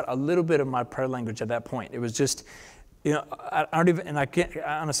just got a little bit of my prayer language at that point. It was just, I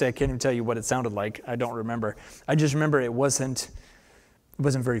can't even tell you what it sounded like. I don't remember. I just remember it wasn't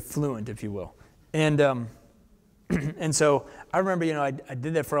very fluent, if you will. And so I remember, I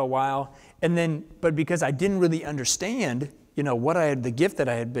did that for a while, but because I didn't really understand, the gift that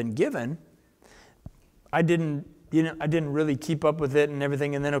I had been given, I didn't I didn't really keep up with it and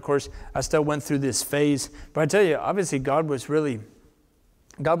everything. And then, of course, I still went through this phase. But I tell you, obviously, God was really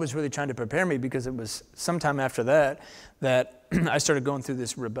trying to prepare me, because it was sometime after that I started going through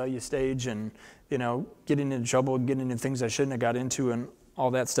this rebellious stage and, getting into trouble, getting into things I shouldn't have got into and all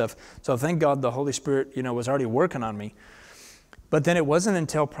that stuff. So thank God the Holy Spirit, was already working on me. But then it wasn't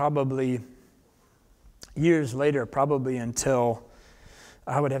until probably years later, probably until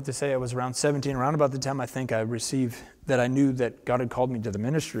I would have to say I was around 17, around about the time I think I knew that God had called me to the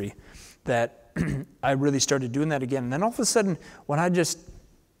ministry, that I really started doing that again. And then all of a sudden, when I just,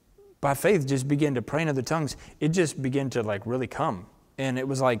 by faith, just began to pray in other tongues, it just began to really come. And it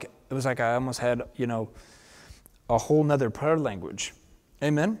was like I almost had, a whole nother prayer language.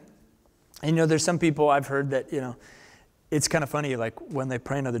 Amen? And there's some people I've heard that, it's kind of funny, like when they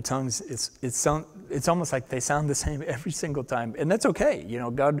pray in other tongues, it's almost like they sound the same every single time. And that's okay.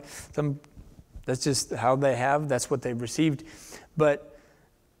 God, that's just how they have, that's what they've received. But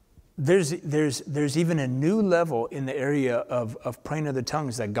there's even a new level in the area of praying in other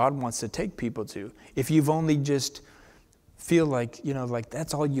tongues that God wants to take people to. If you've only just feel like, like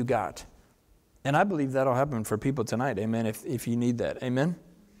that's all you got. And I believe that'll happen for people tonight. Amen. If you need that. Amen.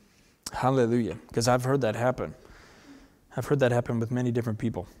 Hallelujah. Because I've heard that happen. I've heard that happen with many different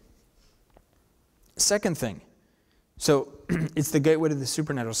people. Second thing. So it's the gateway to the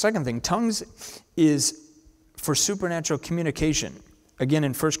supernatural. Second thing, tongues is for supernatural communication. Again,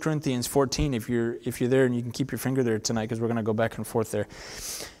 in 1 Corinthians 14, if you're there, and you can keep your finger there tonight, because we're going to go back and forth there.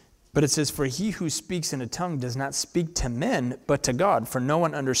 But it says, for he who speaks in a tongue does not speak to men, but to God, for no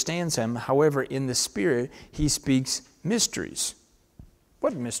one understands him. However, in the Spirit, he speaks mysteries.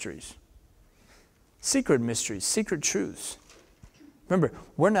 What mysteries? Secret mysteries, secret truths. Remember,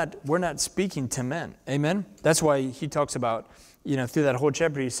 we're not speaking to men. Amen? That's why he talks about, through that whole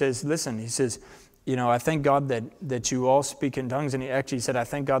chapter, he says, I thank God that you all speak in tongues. And he actually said, I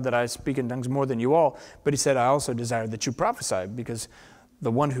thank God that I speak in tongues more than you all. But he said, I also desire that you prophesy, because the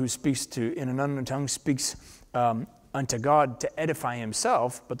one who speaks in an unknown tongue speaks unto God to edify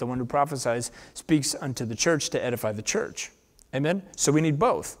himself, but the one who prophesies speaks unto the church to edify the church. Amen? So we need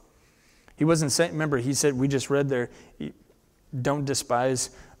both. He wasn't saying, remember, he said, we just read there, don't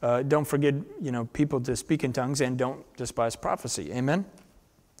despise, don't forget, people to speak in tongues, and don't despise prophecy. Amen?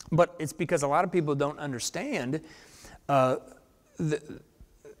 But it's because a lot of people don't understand the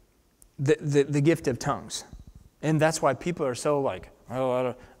gift of tongues. And that's why people are so like,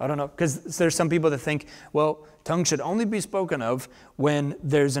 oh, I don't know. Because there's some people that think, well, tongues should only be spoken of when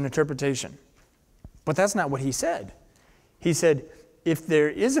there's an interpretation. But that's not what he said. He said, if there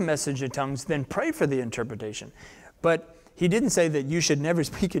is a message in tongues, then pray for the interpretation. But he didn't say that you should never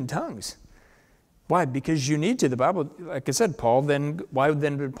speak in tongues. Why? Because you need to. The Bible, like I said, why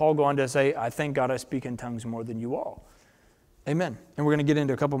then did Paul go on to say, I thank God I speak in tongues more than you all? Amen. And we're going to get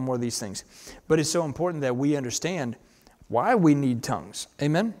into a couple more of these things. But it's so important that we understand why we need tongues.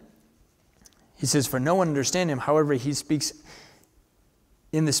 Amen. He says, for no one understand him. However, he speaks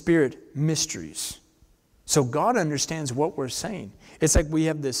in the Spirit mysteries. So God understands what we're saying. It's like we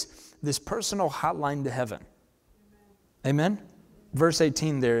have this personal hotline to heaven. Amen. Verse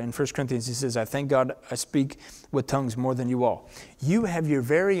 18 there in 1 Corinthians, he says, I thank God I speak with tongues more than you all. You have your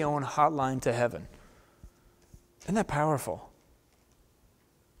very own hotline to heaven. Isn't that powerful?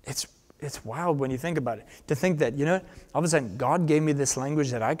 It's wild when you think about it. To think that, all of a sudden God gave me this language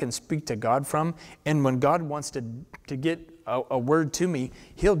that I can speak to God from. And when God wants to get a word to me,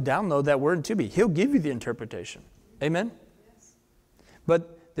 he'll download that word to me. He'll give you the interpretation. Amen? Yes.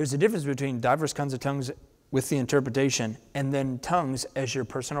 But there's a difference between diverse kinds of tongues with the interpretation and then tongues as your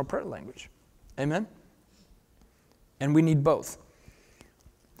personal prayer language. Amen? And we need both.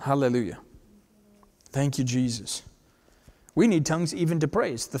 Hallelujah. Thank you, Jesus. We need tongues even to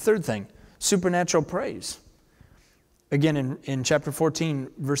praise. The third thing, supernatural praise. Again, in chapter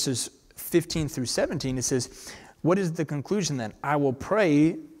 14, verses 15 through 17, it says, what is the conclusion then? I will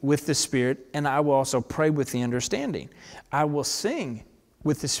pray with the Spirit, and I will also pray with the understanding. I will sing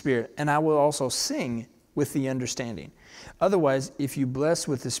with the Spirit, and I will also sing with the understanding. Otherwise, if you bless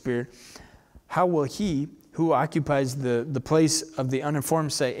with the Spirit, how will he who occupies the place of the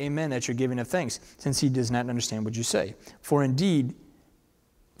uninformed say amen at your giving of thanks, since he does not understand what you say? For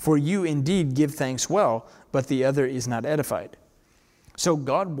you indeed give thanks well, but the other is not edified. So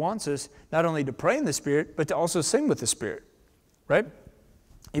God wants us not only to pray in the Spirit, but to also sing with the Spirit, right?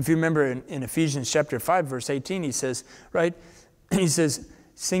 If you remember in Ephesians chapter 5, verse 18, he says, right? He says,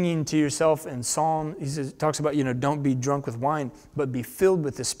 singing to yourself in psalm, talks about, don't be drunk with wine, but be filled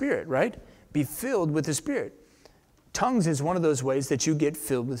with the Spirit, right? Be filled with the Spirit. Tongues is one of those ways that you get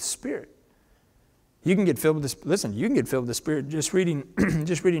filled with the Spirit. You can get filled with this. Listen, you can get filled with the Spirit just reading,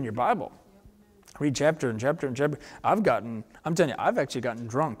 just reading your Bible. Read chapter and chapter and chapter. I'm telling you, I've actually gotten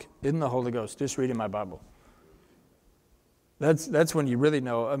drunk in the Holy Ghost just reading my Bible. That's when you really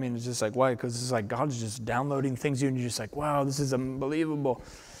know. I mean, it's just like, why? Because it's like God's just downloading things to you, and you're just like, wow, this is unbelievable,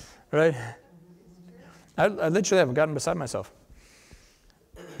 right? I literally have gotten beside myself.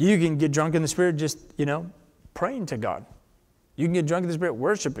 You can get drunk in the Spirit just, praying to God. You can get drunk in the Spirit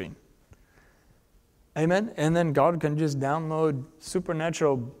worshiping. Amen? And then God can just download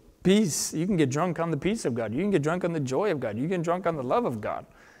supernatural peace. You can get drunk on the peace of God. You can get drunk on the joy of God. You can get drunk on the love of God.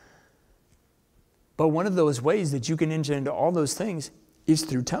 But one of those ways that you can enter into all those things is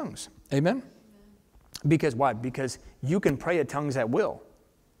through tongues. Amen? Because why? Because you can pray in tongues at will.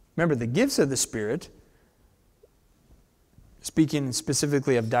 Remember, the gifts of the Spirit, speaking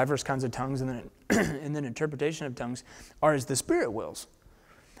specifically of diverse kinds of tongues and then interpretation of tongues, are as the Spirit wills.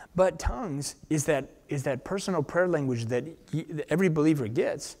 But tongues is that personal prayer language that every believer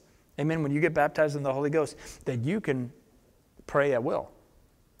gets. Amen. When you get baptized in the Holy Ghost, that you can pray at will.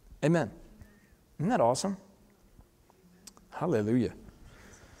 Amen. Isn't that awesome? Hallelujah.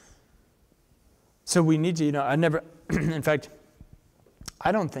 So we need to, I never, in fact,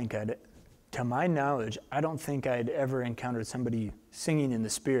 to my knowledge, I don't think I'd ever encountered somebody singing in the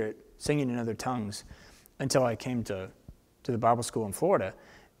Spirit, singing in other tongues, until I came to the Bible school in Florida.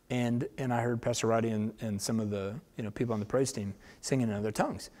 And I heard Pastor Roddy and some of the people on the praise team singing in other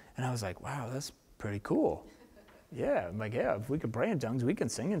tongues. And I was like, wow, that's pretty cool. Yeah, I'm like, yeah, if we can pray in tongues, we can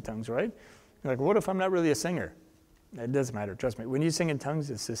sing in tongues, right? Like, what if I'm not really a singer? It doesn't matter, trust me. When you sing in tongues,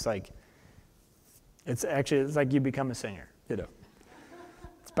 it's just like, it's like you become a singer,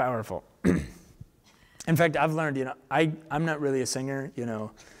 It's powerful. In fact, I've learned, I'm not really a singer,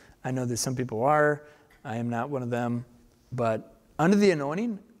 I know that some people are. I am not one of them. But under the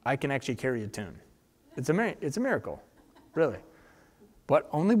anointing, I can actually carry a tune. It's a miracle, really. But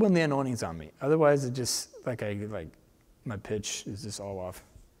only when the anointing's on me. Otherwise, it just, my pitch is just all off,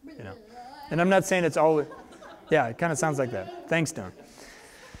 And I'm not saying it's always, yeah, it kind of sounds like that. Thanks, Don.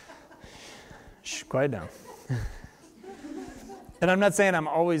 Shh, quiet down. And I'm not saying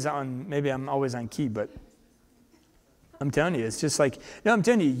maybe I'm always on key, but I'm telling you, it's just like, no, I'm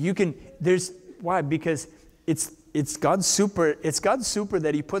telling you, why? Because it's God's super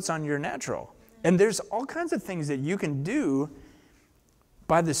that he puts on your natural. And there's all kinds of things that you can do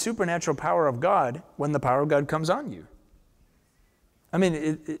by the supernatural power of God when the power of God comes on you. I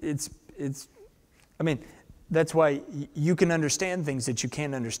mean, that's why you can understand things that you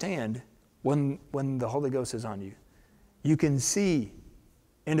can't understand when the Holy Ghost is on you. You can see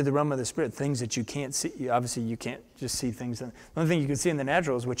into the realm of the Spirit things that you can't see. Obviously, you can't just see things. The only thing you can see in the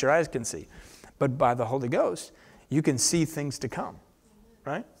natural is what your eyes can see. But by the Holy Ghost, you can see things to come,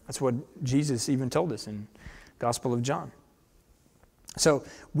 right? That's what Jesus even told us in Gospel of John. So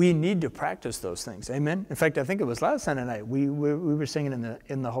we need to practice those things. Amen? In fact, I think it was last Sunday night, we were singing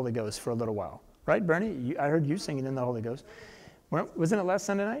in the Holy Ghost for a little while. Right, Bernie? I heard you singing in the Holy Ghost. Wasn't it last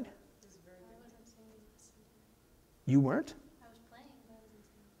Sunday night? You weren't? I was playing.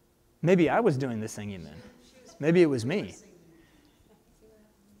 Maybe I was doing the singing then. Maybe it was me.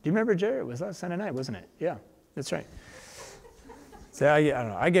 Do you remember, Jerry? It was last Sunday night, wasn't it? Yeah, that's right. So I don't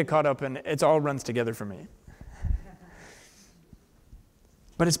know. I get caught up and it all runs together for me.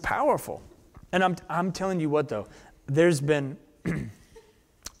 But it's powerful. And I'm telling you what, though. There's been,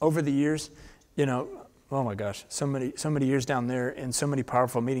 over the years, oh my gosh, so many years down there and so many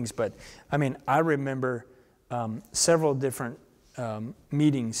powerful meetings. But, I remember several different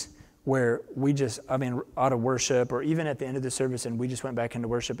meetings where we just, out of worship or even at the end of the service, and we just went back into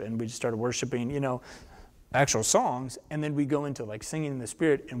worship and we just started worshiping, actual songs, and then we go into singing in the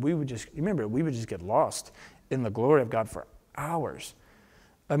Spirit, and we would just get lost in the glory of God for hours.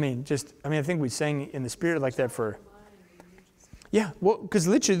 I think we sang in the Spirit like that for, yeah, well, because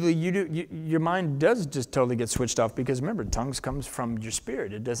literally your mind does just totally get switched off, because remember, tongues comes from your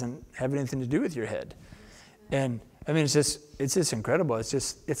spirit. It doesn't have anything to do with your head. And it's just incredible.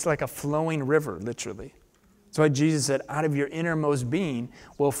 It's like a flowing river, literally. That's why Jesus said, out of your innermost being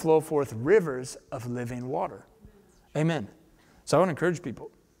will flow forth rivers of living water. Amen. So I want to encourage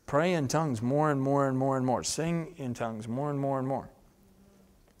people, pray in tongues more and more and more and more. Sing in tongues more and more and more.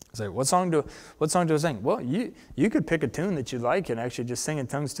 Say, what song do I sing? Well, you could pick a tune that you like and actually just sing in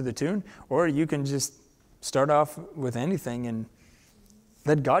tongues to the tune, or you can just start off with anything and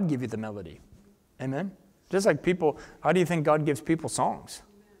let God give you the melody. Amen? Just like people, how do you think God gives people songs?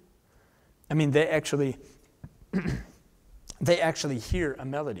 They actually hear a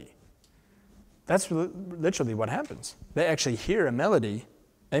melody. That's literally what happens. They actually hear a melody.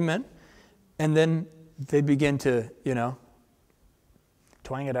 Amen? And then they begin to,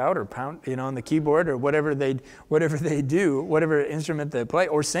 twang it out or pound, on the keyboard or whatever they do, whatever instrument they play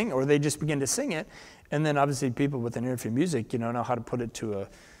or sing, or they just begin to sing it. And then obviously people with an ear for music, know how to put it to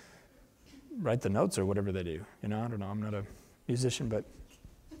write the notes or whatever they do. I don't know, I'm not a musician,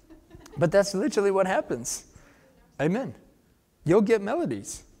 but that's literally what happens. Amen. You'll get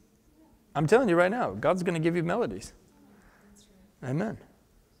melodies. I'm telling you right now, God's going to give you melodies. Amen.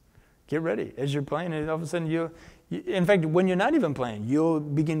 Get ready. As you're playing, and all of a sudden in fact, when you're not even playing, you'll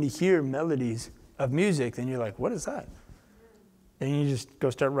begin to hear melodies of music, then you're like, what is that? And you just go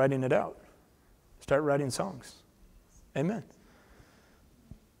start writing it out. Start writing songs. Amen.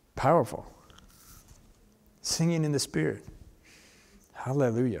 Powerful. Singing in the Spirit.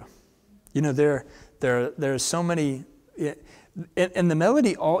 Hallelujah. There are so many, and the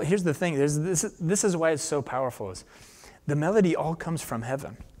melody here's the thing, this is why it's so powerful, is the melody all comes from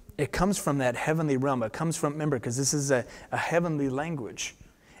heaven. It comes from that heavenly realm. It comes from, remember, because this is a heavenly language.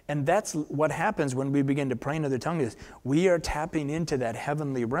 And that's what happens when we begin to pray in other tongues, is we are tapping into that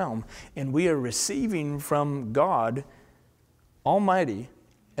heavenly realm, and we are receiving from God Almighty.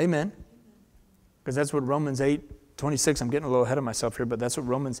 Amen. Because that's what Romans 8:26, I'm getting a little ahead of myself here, but that's what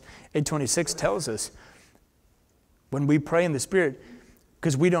Romans 8:26 tells us. When we pray in the Spirit,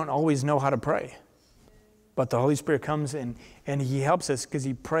 because we don't always know how to pray. But the Holy Spirit comes and He helps us because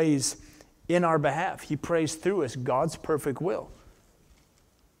He prays in our behalf. He prays through us God's perfect will.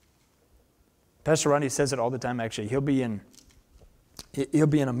 Pastor Ronnie says it all the time, actually. He'll be in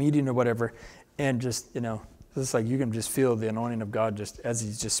a meeting or whatever, and just, it's like you can just feel the anointing of God just as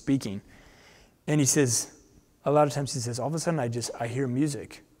He's just speaking. And he says, a lot of times he says, all of a sudden I hear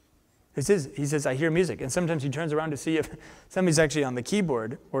music. He says, I hear music. And sometimes he turns around to see if somebody's actually on the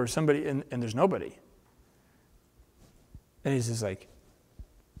keyboard or somebody, and there's nobody. And he's just like,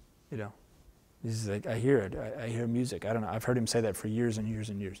 he's like, I hear it. I hear music. I don't know. I've heard him say that for years and years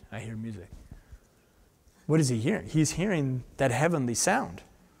and years. I hear music. What is he hearing? He's hearing that heavenly sound.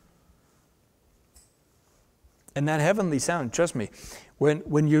 And that heavenly sound, trust me,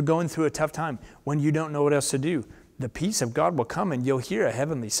 when you're going through a tough time, when you don't know what else to do, the peace of God will come and you'll hear a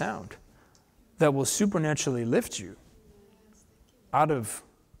heavenly sound that will supernaturally lift you out of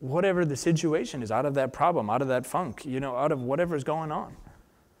whatever the situation is, out of that problem, out of that funk, out of whatever's going on.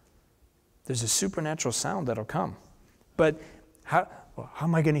 There's a supernatural sound that'll come. But how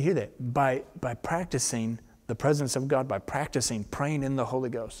am I going to hear that? By practicing the presence of God, by practicing praying in the Holy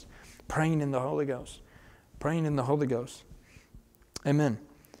Ghost, praying in the Holy Ghost, praying in the Holy Ghost. Amen.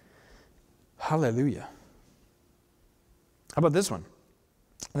 Hallelujah. How about this one?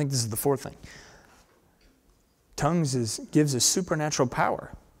 I think this is the fourth thing. Tongues gives us supernatural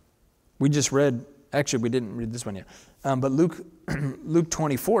power. We just read, actually we didn't read this one yet, but Luke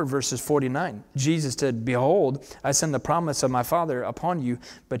 24 verses 49, Jesus said, behold, I send the promise of my Father upon you,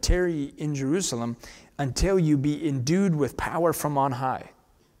 but tarry in Jerusalem until you be endued with power from on high.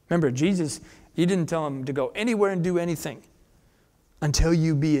 Remember, Jesus, He didn't tell him to go anywhere and do anything until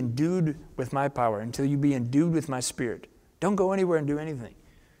you be endued with my power, until you be endued with my Spirit. Don't go anywhere and do anything.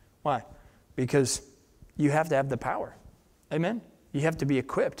 Why? Because you have to have the power. Amen? You have to be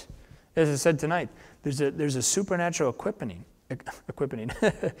equipped. As I said tonight, there's a supernatural equipping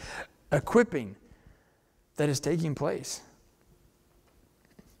that is taking place.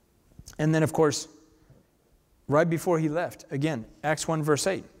 And then, of course, right before He left, again, Acts 1 verse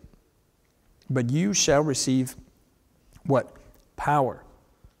 8, but you shall receive what? Power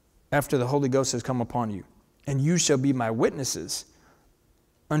after the Holy Ghost has come upon you. And you shall be my witnesses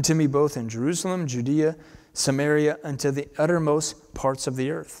unto me both in Jerusalem, Judea, Samaria, unto the uttermost parts of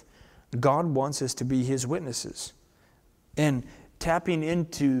the earth. God wants us to be His witnesses. And tapping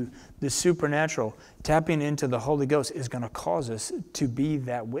into the supernatural, tapping into the Holy Ghost is going to cause us to be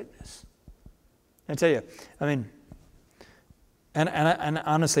that witness. I tell you, I mean, and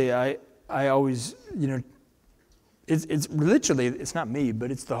honestly, I always, it's literally, it's not me,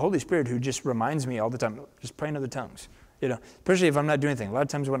 but it's the Holy Spirit who just reminds me all the time, just pray in other tongues. Especially if I'm not doing anything. A lot of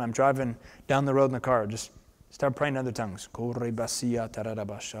times when I'm driving down the road in the car, just start praying in other tongues. And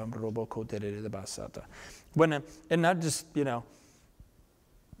not just, you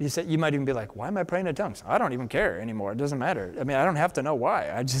might even be like, why am I praying in tongues? I don't even care anymore. It doesn't matter. I mean, I don't have to know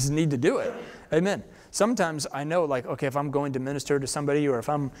why. I just need to do it. Amen. Sometimes I know, like, okay, if I'm going to minister to somebody or if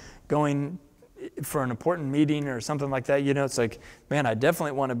I'm going for an important meeting or something like that, it's like, man, I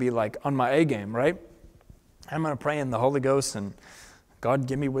definitely want to be like on my A game, right? I'm going to pray in the Holy Ghost and God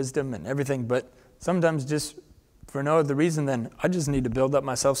give me wisdom and everything. But sometimes just for no other reason than I just need to build up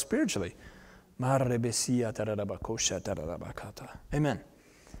myself spiritually. Amen.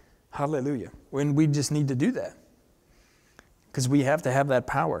 Hallelujah. When we just need to do that. Because we have to have that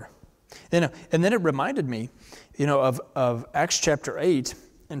power. And then it reminded me, of Acts chapter 8.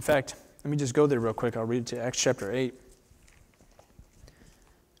 In fact, let me just go there real quick. I'll read it to you. Acts chapter 8.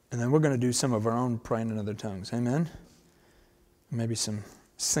 And then we're going to do some of our own praying in other tongues. Amen? Maybe some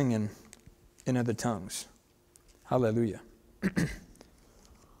singing in other tongues. Hallelujah.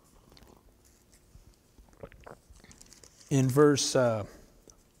 In verse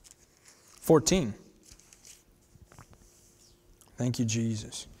 14. Thank you,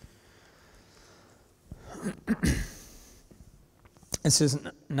 Jesus. It says,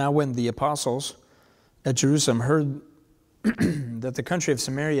 now when the apostles at Jerusalem heard that the country of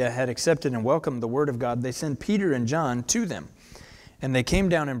Samaria had accepted and welcomed the word of God, they sent Peter and John to them. And they came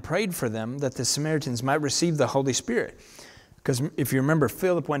down and prayed for them that the Samaritans might receive the Holy Spirit. Because if you remember,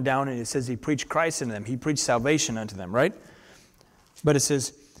 Philip went down and it says he preached Christ unto them. He preached salvation unto them, right? But it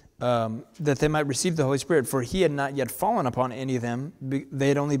says that they might receive the Holy Spirit, for he had not yet fallen upon any of them. They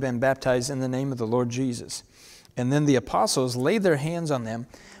had only been baptized in the name of the Lord Jesus. And then the apostles laid their hands on them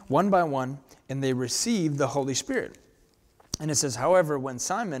one by one, and they received the Holy Spirit. And it says, however, when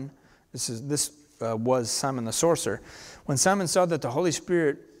Simon, this was Simon the sorcerer, when Simon saw that the Holy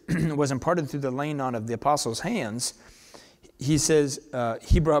Spirit was imparted through the laying on of the apostles' hands, he says,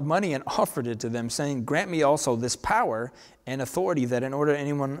 he brought money and offered it to them, saying, grant me also this power and authority, that in order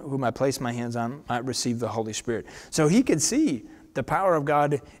anyone whom I place my hands on might receive the Holy Spirit. So he could see the power of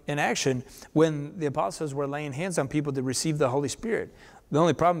God in action when the apostles were laying hands on people to receive the Holy Spirit. The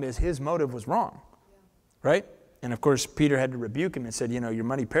only problem is his motive was wrong, right? And of course, Peter had to rebuke him and said, your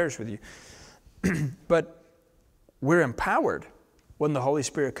money perish with you. But we're empowered when the Holy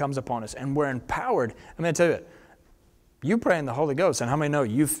Spirit comes upon us, and we're empowered. I'm going to tell you, you pray in the Holy Ghost, and how many know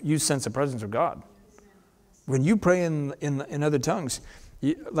you sense the presence of God? When you pray in other tongues,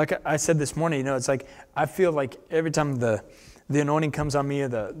 like I said this morning, it's like I feel like every time the anointing comes on me, or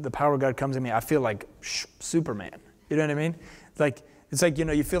the power of God comes on me, I feel like Superman. You know what I mean? It's like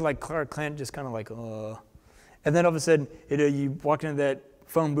you feel like Clark Kent, just kind of like, and then all of a sudden, you walk into that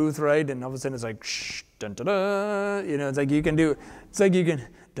phone booth, right? And all of a sudden it's like, shh, dun, dun, dun, it's like you can do, dun, dun,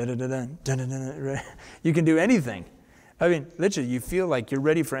 dun, dun, dun, dun, dun, right? You can do anything. I mean, literally, you feel like you're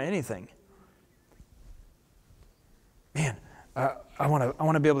ready for anything. Man, I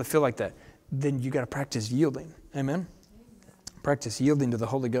want to be able to feel like that. Then you got to practice yielding. Amen? Practice yielding to the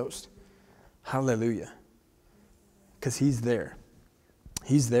Holy Ghost. Hallelujah. Because he's there.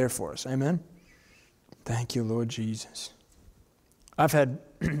 He's there for us. Amen? Thank you, Lord Jesus. I've had,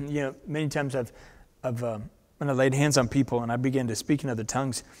 many times when I laid hands on people and I began to speak in other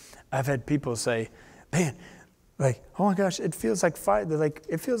tongues, I've had people say, man, like, oh my gosh, it feels like fire. They're like,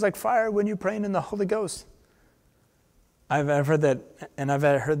 it feels like fire when you're praying in the Holy Ghost. I've heard that, and I've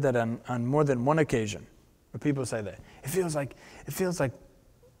heard that on more than one occasion, where people say that. It feels like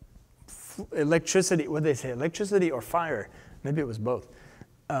electricity. What did they say? Electricity or fire? Maybe it was both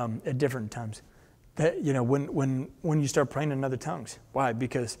at different times. That when you start praying in other tongues. Why?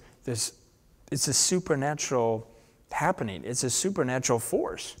 Because it's a supernatural happening. It's a supernatural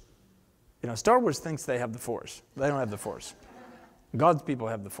force. Star Wars thinks they have the force. They don't have the force. God's people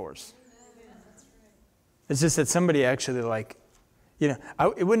have the force. It's just that somebody actually it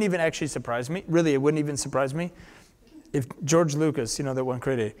wouldn't even actually surprise me. Really, it wouldn't even surprise me if George Lucas, that one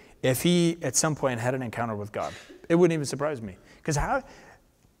created, if he at some point had an encounter with God. It wouldn't even surprise me. Because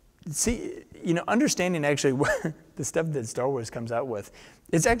understanding actually what the stuff that Star Wars comes out with,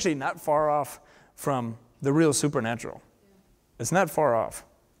 it's actually not far off from the real supernatural. It's not far off.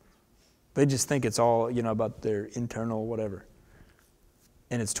 They just think it's all, about their internal whatever.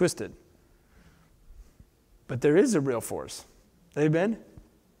 And it's twisted. But there is a real force. Amen?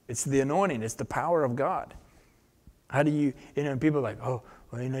 It's the anointing. It's the power of God. How do you, people are like, oh,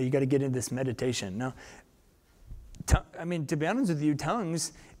 well, you got to get into this meditation. No. To be honest with you,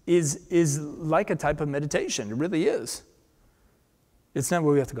 tongues is like a type of meditation. It really is. It's not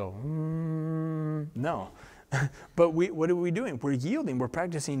where we have to go, no. But what are we doing? We're yielding. We're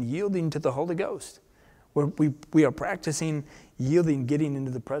practicing yielding to the Holy Ghost. We are practicing yielding, getting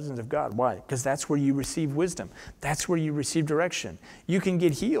into the presence of God. Why? Because that's where you receive wisdom. That's where you receive direction. You can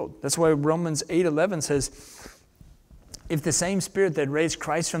get healed. That's why Romans 8:11 says, if the same Spirit that raised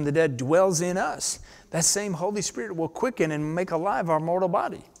Christ from the dead dwells in us, that same Holy Spirit will quicken and make alive our mortal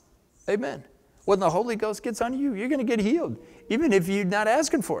body. Amen. When the Holy Ghost gets on you, you're going to get healed, even if you're not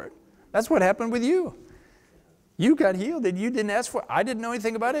asking for it. That's what happened with you. You got healed and you didn't ask for it. I didn't know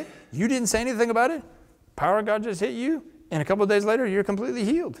anything about it. You didn't say anything about it. Power of God just hit you, and a couple of days later, you're completely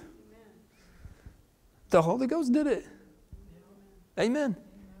healed. Amen. The Holy Ghost did it. Amen.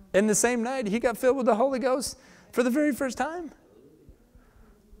 And the same night, he got filled with the Holy Ghost for the very first time.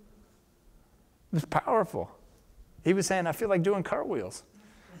 It was powerful. He was saying, I feel like doing cartwheels.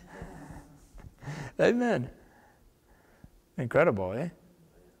 Amen. Incredible, eh?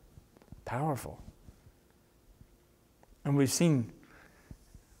 Powerful. And we've seen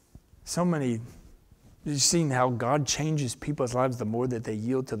you've seen how God changes people's lives the more that they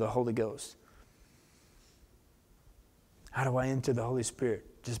yield to the Holy Ghost. How do I enter the Holy Spirit?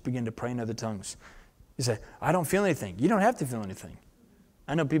 Just begin to pray in other tongues. You say, I don't feel anything. You don't have to feel anything.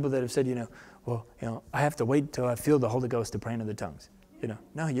 I know people that have said, I have to wait till I feel the Holy Ghost to pray in other tongues.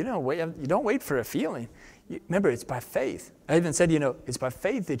 No, you don't wait. You don't wait for a feeling. Remember, it's by faith. I even said, it's by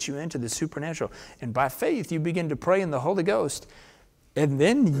faith that you enter the supernatural. And by faith, you begin to pray in the Holy Ghost. And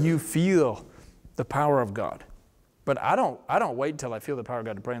then you feel the power of God. But I don't wait till I feel the power of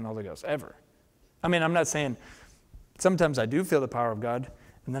God to pray in the Holy Ghost, ever. I mean, I'm not saying, sometimes I do feel the power of God,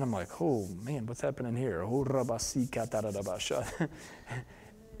 and then I'm like, oh, man, what's happening here?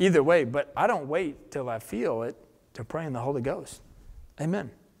 Either way, but I don't wait till I feel it to pray in the Holy Ghost.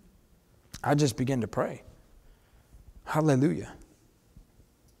 Amen. I just begin to pray. Hallelujah.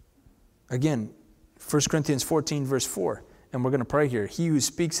 Again, 1 Corinthians 14, verse 4. And we're going to pray here. He who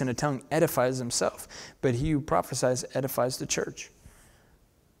speaks in a tongue edifies himself, but he who prophesies edifies the church.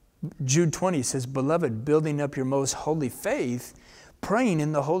 Jude 20 says, Beloved, building up your most holy faith, praying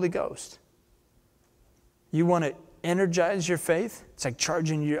in the Holy Ghost. You want to energize your faith? It's like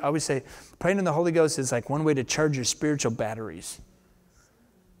I always say, praying in the Holy Ghost is like one way to charge your spiritual batteries.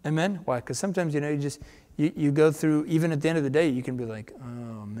 Amen? Why? Because sometimes, you go through, even at the end of the day, you can be like,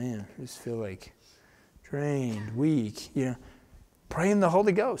 oh man, I just feel like drained, weak. Pray in the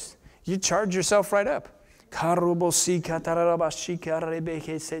Holy Ghost. You charge yourself right up. Amen.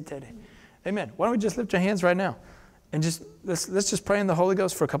 Why don't we just lift your hands right now and let's just pray in the Holy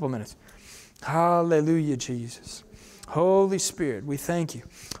Ghost for a couple minutes. Hallelujah, Jesus. Holy Spirit, we thank you.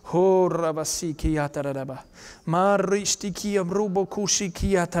 Ho rabasiki ataraba. Maristiki amrubo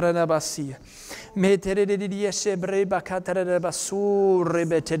kushiki atarabasia. Meteredidia sebreba katarabasu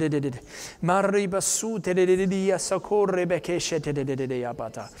rebeteded. Maribasu tedidia sakore bekeshetedede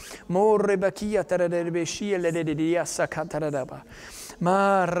abata. Morebakia tarabeshi ledidia sakataraba.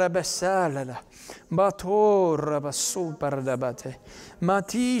 Marabasalada. Bato rabasu paradabate.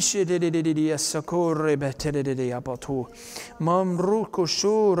 Matishe de sakore betere de abato. Mamruko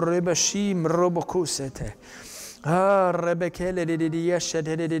sho rebashim robocusete. Rebekele de yesha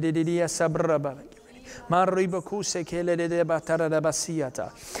de sabraba. Maribocuse kele de batara da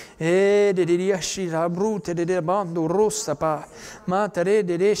basiata. De yashi abrute de bando rosta pa. Matare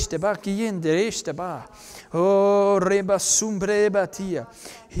de reste ba kien de reste ba. Oh, rebasumbre batia.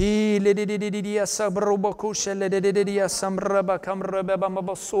 He ledidia sabrobocushe ledidia samraba camraba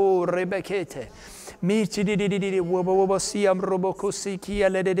bambaso rebekete. Miti didi wabasiam robocosi kia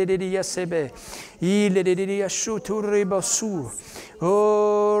ledidia sebe. He ledidia shutu rebasu.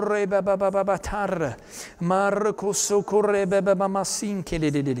 Oh, rebababatar. Marcoso correba mamasinke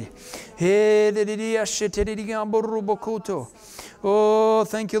ledi. He ledidia shetidia borrobocoto. Oh,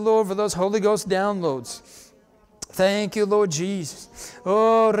 thank you, Lord, for those Holy Ghost downloads. Thank you, Lord Jesus.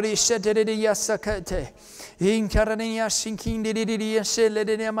 Oh, rishetedidia sakate. Incarania shinkindedidia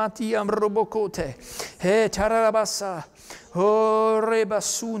sheledia matiam robocote. He tarabasa. Oh,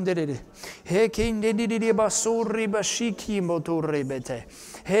 rebasundede. He kindedidia basuri bashiki motorebete.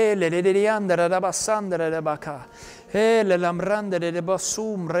 He lediandra rabasandra rabaka. He lamranda de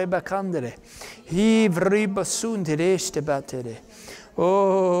basum rebacandere. He vribasunde este batere.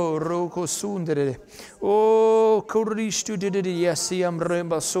 Oh, roko sundere. Oh, koristu didi yasiam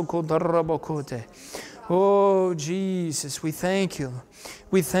remba soko darabokote. Oh, Jesus, we thank you.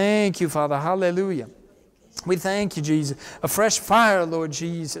 We thank you, Father. Hallelujah. We thank you, Jesus. A fresh fire, Lord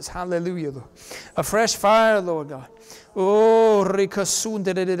Jesus. Hallelujah, Lord. A fresh fire, Lord God. Oh,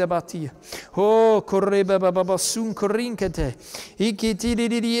 ricasundere de batia. Oh, correba babasun corincate.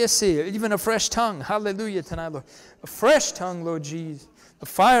 Even a fresh tongue. Hallelujah tonight, Lord. A fresh tongue, Lord Jesus. The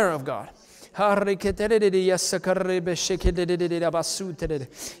fire of God. That's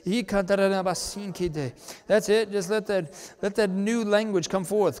it. Just let that new language come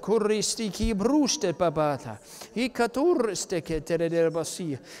forth.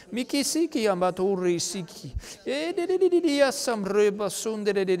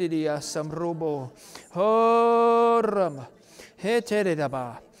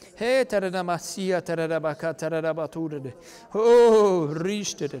 Oh,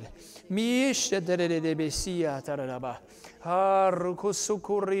 reached it. Misha de Bessia Taraba.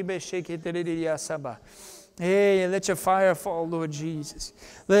 Harukusukuri Beshekitria Saba. Hey, let your fire fall, Lord Jesus.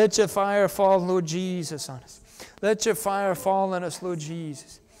 Let your fire fall, Lord Jesus, on us. Let your fire fall on us, Lord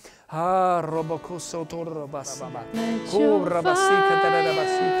Jesus. Ah, Let your fire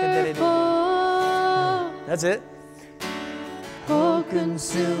fall. That's it. Oh,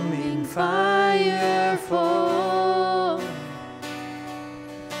 consuming fire fall.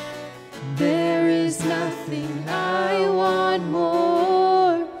 There is nothing I want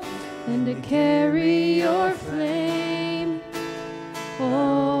more than to carry your flame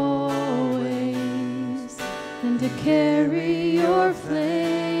always, than to carry your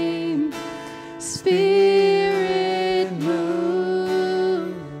flame. Spirit,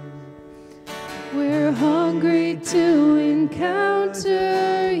 move. We're hungry to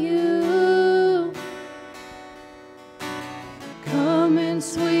encounter you. Come and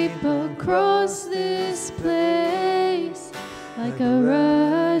sweep across this place like a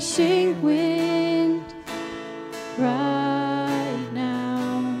rushing wind right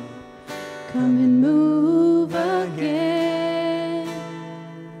now. Come and move again.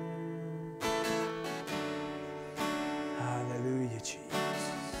 Hallelujah, Jesus.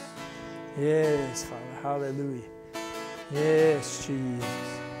 Yes, Father. Hallelujah. Yes, Jesus.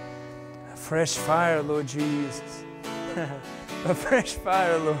 A fresh fire, Lord Jesus. A fresh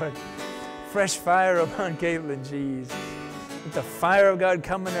fire, Lord. Fresh fire upon Caitlin, Jesus. Let the fire of God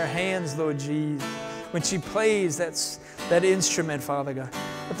come in her hands, Lord Jesus. When she plays that instrument, Father God.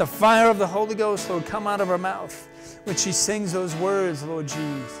 Let the fire of the Holy Ghost, Lord, come out of her mouth. When she sings those words, Lord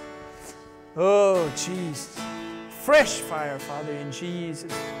Jesus. Oh, Jesus. Fresh fire, Father, in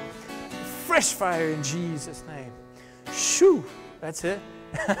Jesus. Fresh fire in Jesus' name. Shoo! That's it.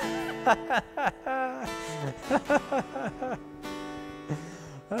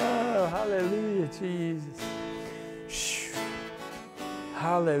 Oh, hallelujah, Jesus. Shoo.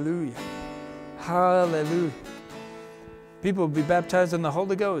 Hallelujah. Hallelujah. People will be baptized in the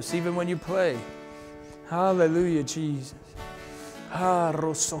Holy Ghost even when you play. Hallelujah, Jesus.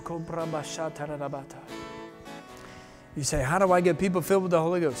 You say, how do I get people filled with the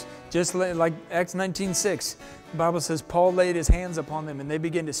Holy Ghost? Just like Acts 19:6, the Bible says Paul laid his hands upon them and they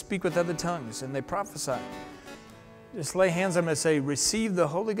began to speak with other tongues and they prophesied. Just lay hands on them and say, receive the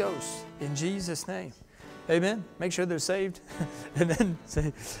Holy Ghost in Jesus' name. Amen. Make sure they're saved. And then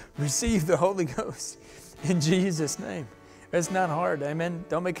say, receive the Holy Ghost in Jesus' name. It's not hard. Amen.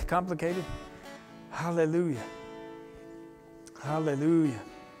 Don't make it complicated. Hallelujah. Hallelujah.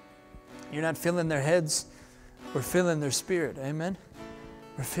 You're not filling their heads. We're filling their spirit. Amen.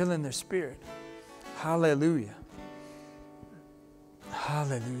 We're filling their spirit. Hallelujah.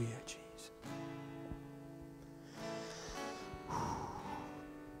 Hallelujah, Jesus.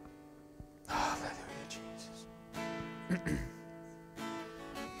 Hallelujah, Jesus.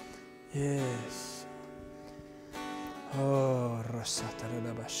 Yes. Oh,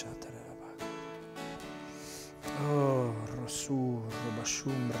 oh, Rasur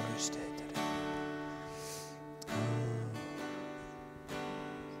Bashum Restetere.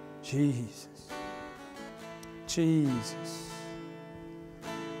 Jesus. Jesus. Oh,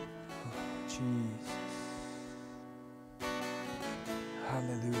 Jesus.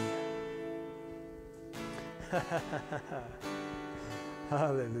 Hallelujah.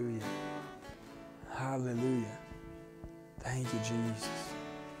 Hallelujah. Hallelujah. Thank you, Jesus.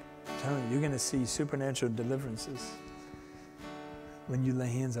 I'm telling you, you're going to see supernatural deliverances when you lay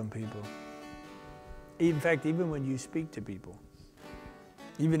hands on people. In fact, even when you speak to people,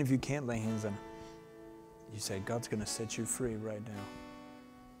 even if you can't lay hands on them, you say, God's going to set you free right now.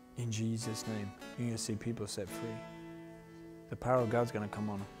 In Jesus' name, you're going to see people set free. The power of God's going to come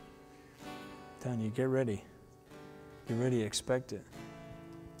on them. I'm telling you, get ready. Get ready, expect it.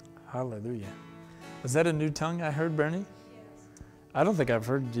 Hallelujah. Was that a new tongue I heard, Bernie? Yes. I don't think I've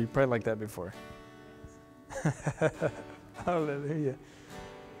heard you pray like that before. Hallelujah.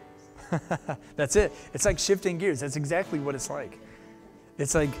 That's it. It's like shifting gears. That's exactly what it's like.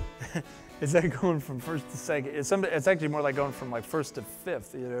 It's like going from first to second. It's actually more like going from like first to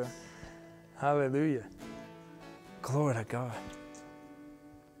fifth, you know. Hallelujah. Glory to God.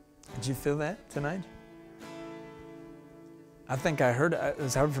 Did you feel that tonight? I think I heard, it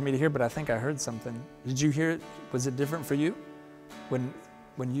was hard for me to hear, but I think I heard something. Did you hear it? Was it different for you when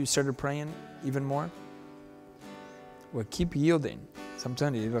you started praying even more? Well, keep yielding.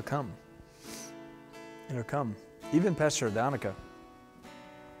 Sometimes it'll come. It'll come. Even Pastor Donica,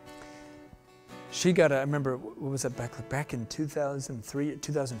 she got I remember, what was that back in 2003,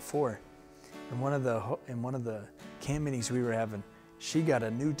 2004, in one of the camp meetings we were having, she got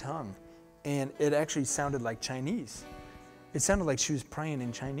a new tongue, and it actually sounded like Chinese. It sounded like she was praying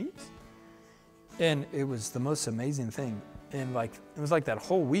in Chinese. And it was the most amazing thing. And like, it was like that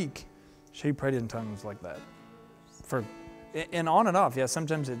whole week, she prayed in tongues like that. And on and off. Yeah,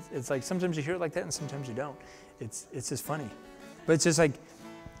 sometimes it's like, sometimes you hear it like that and sometimes you don't. It's just funny. But it's just like,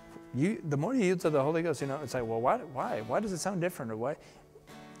 the more you yield to the Holy Ghost, it's like, well, why? Why does it sound different? Or why?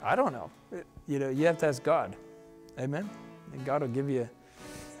 I don't know. You have to ask God. Amen? And God will give you.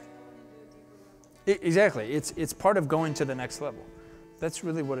 Exactly. It's part of going to the next level. That's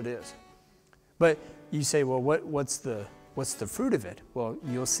really what it is. But you say, well, what's the fruit of it? Well,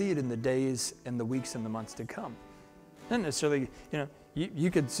 you'll see it in the days and the weeks and the months to come. Not necessarily,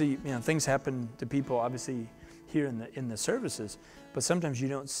 you could see, things happen to people, obviously, here in the services, but sometimes you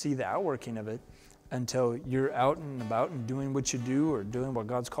don't see the outworking of it until you're out and about and doing what you do or doing what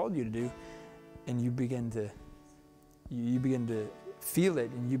God's called you to do, and you begin to feel it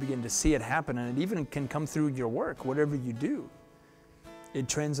and you begin to see it happen, and it even can come through your work, whatever you do. It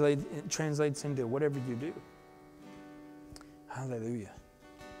translates into whatever you do. Hallelujah.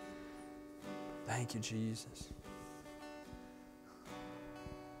 Thank you, Jesus.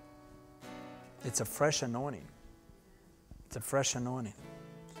 It's a fresh anointing. It's a fresh anointing.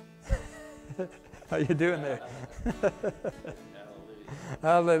 How you doing there?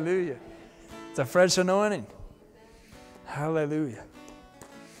 Hallelujah. It's a fresh anointing. Hallelujah.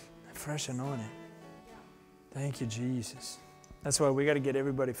 A fresh anointing. Thank you, Jesus. That's why we got to get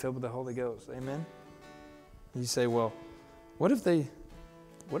everybody filled with the Holy Ghost. Amen? You say, well, what if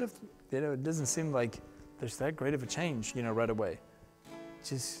it doesn't seem like there's that great of a change, right away.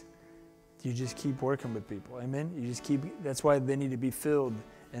 You just keep working with people. Amen? That's why they need to be filled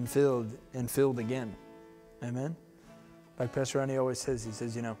and filled and filled again. Amen? Like Pastor Ronnie always says, he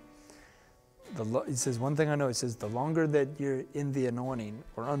says, he says, one thing I know, he says, the longer that you're in the anointing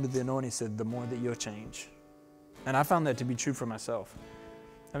or under the anointing, he said, the more that you'll change. And I found that to be true for myself.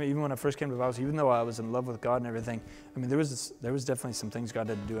 Even when I first came to the Bible, even though I was in love with God and everything, there was definitely some things God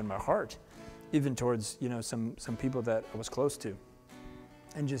had to do in my heart, even towards, some people that I was close to,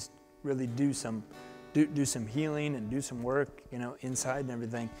 and just really do some healing and do some work, inside and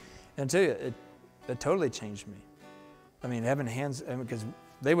everything. And I tell you, it totally changed me. Having hands, because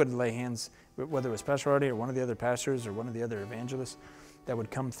they would lay hands, whether it was Pastor Artie or one of the other pastors or one of the other evangelists that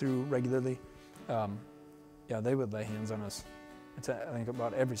would come through regularly. They would lay hands on us. I think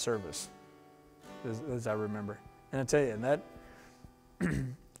about every service, as I remember. And I tell you, and that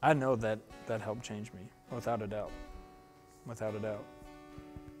I know that helped change me, without a doubt. Without a doubt.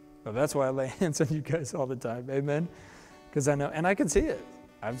 But that's why I lay hands on you guys all the time. Amen? Because I know, and I can see it.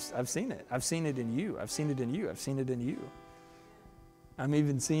 I've seen it. I've seen it in you. I've seen it in you. I've seen it in you. I'm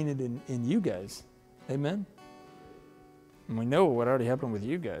even seeing it in you guys. Amen? And we know what already happened with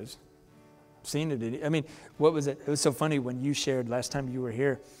you guys. Seen it. What was it? It was so funny when you shared last time you were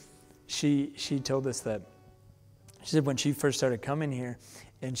here. She told us that, she said when she first started coming here,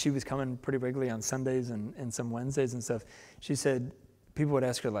 and she was coming pretty regularly on Sundays and some Wednesdays and stuff, she said people would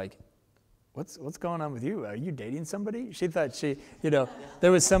ask her, like, what's going on with you? Are you dating somebody? She thought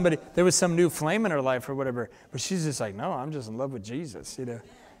there was some new flame in her life or whatever, but she's just like, no, I'm just in love with Jesus,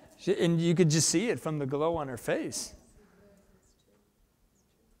 and you could just see it from the glow on her face.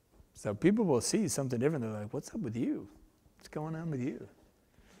 So people will see something different. They're like, what's up with you? What's going on with you?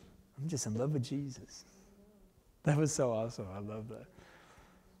 I'm just in love with Jesus. That was so awesome. I love that.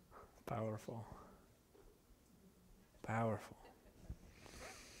 Powerful. Powerful.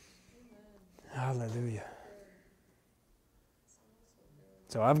 Hallelujah.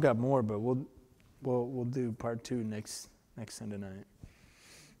 So I've got more, but we'll do part 2 next Sunday night.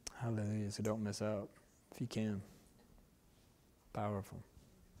 Hallelujah. So don't miss out if you can. Powerful.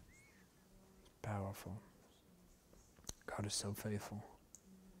 Powerful. God is so faithful.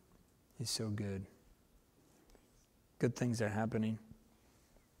 He's so good. Good things are happening.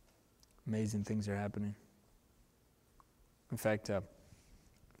 Amazing things are happening. In fact,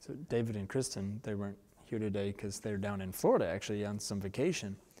 so David and Kristen, they weren't here today because they're down in Florida actually on some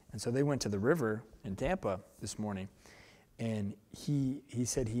vacation. And so they went to the river in Tampa this morning. And he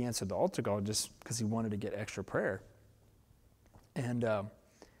said he answered the altar call just because he wanted to get extra prayer. And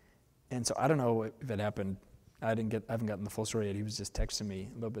so I don't know if it happened. I haven't gotten the full story yet. He was just texting me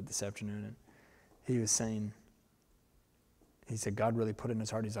a little bit this afternoon, and he was saying, he said God really put it in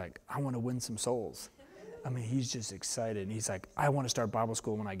his heart. He's like, I want to win some souls. He's just excited. And he's like, I want to start Bible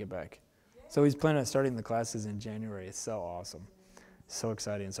school when I get back. So he's planning on starting the classes in January. It's so awesome. So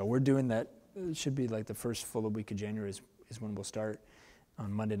exciting. So we're doing that. It should be like the first full week of January is when we'll start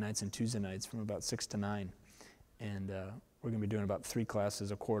on Monday nights and Tuesday nights from about 6 to 9. And we're going to be doing about 3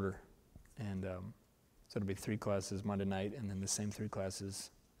 classes a quarter. And so it'll be 3 classes Monday night and then the same 3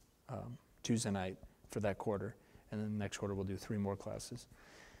 classes Tuesday night for that quarter. And then the next quarter we'll do 3 more classes.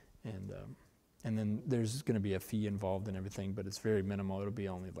 And then there's going to be a fee involved and everything, but it's very minimal. It'll be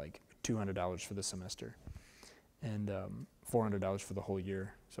only like $200 for the semester and $400 for the whole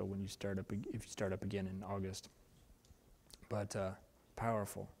year. So when you start up, if you start up again in August. But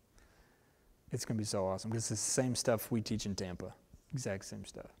powerful. It's going to be so awesome because it's the same stuff we teach in Tampa. Exact same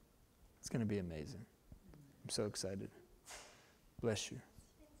stuff. It's going to be amazing. I'm so excited. Bless you.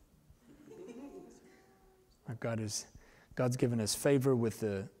 God's given us favor with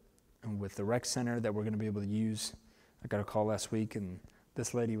the rec center that we're going to be able to use. I got a call last week, and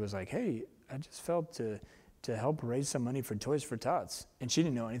this lady was like, "Hey, I just felt to help raise some money for Toys for Tots," and she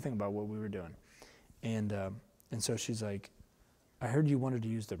didn't know anything about what we were doing, and so she's like, "I heard you wanted to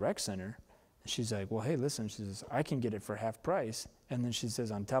use the rec center." She's like, "Well, hey, listen," she says, "I can get it for half price," and then she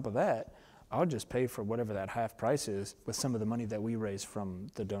says, "On top of that, I'll just pay for whatever that half price is with some of the money that we raise from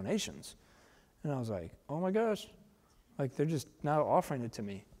the donations." And I was like, "Oh my gosh, like they're just now offering it to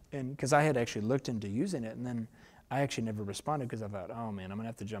me." And because I had actually looked into using it, and then I actually never responded because I thought, "Oh man, I'm gonna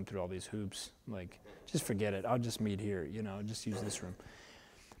have to jump through all these hoops. Like, just forget it. I'll just meet here, just use this room."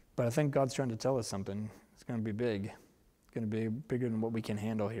 But I think God's trying to tell us something. It's gonna be big. It's gonna be bigger than what we can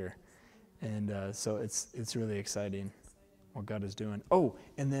handle here, and so it's really exciting what God is doing. Oh,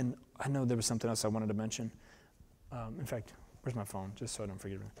 and then I know there was something else I wanted to mention. In fact, where's my phone? Just so I don't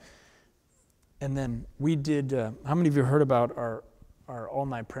forget it. And then we did, how many of you heard about our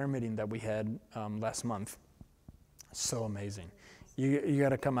all-night prayer meeting that we had last month? So amazing. You got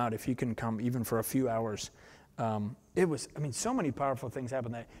to come out if you can come, even for a few hours. It was, so many powerful things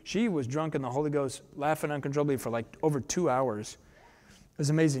happened that she was drunk in the Holy Ghost, laughing uncontrollably for like over 2 hours. It was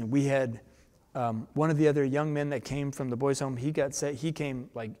amazing. We had one of the other young men that came from the boys' home. He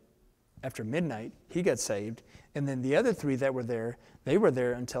came like after midnight. He got saved. And then the other 3 that were there, they were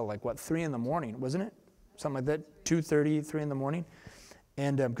there until like 3 in the morning, wasn't it? Something like that, 2:30, 3 in the morning.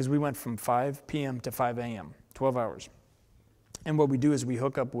 And because we went from 5 p.m. to 5 a.m., 12 hours. And what we do is we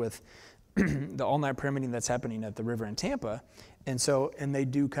hook up with the all-night prayer meeting that's happening at the river in Tampa. And they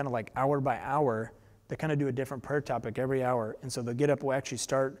do kind of like hour by hour. They kind of do a different prayer topic every hour. And so they'll get up, we'll actually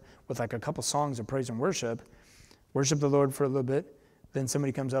start with like a couple songs of praise and worship the Lord for a little bit. Then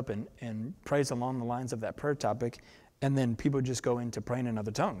somebody comes up and prays along the lines of that prayer topic. And then people just go into praying in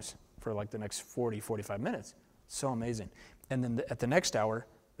other tongues for like the next 40, 45 minutes. So amazing. And then at the next hour,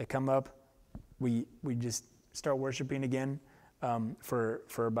 they come up, we just start worshiping again for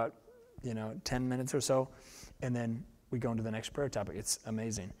about 10 minutes or so, and then we go into the next prayer topic. It's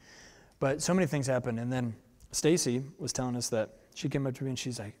amazing. But so many things happen. And then Stacy was telling us that she came up to me and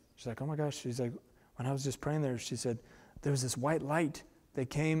she's like, "Oh my gosh," she's like, "when I was just praying there," she said, "there was this white light that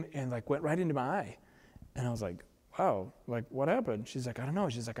came and like went right into my eye." And I was like, "Wow, like what happened?" She's like, "I don't know."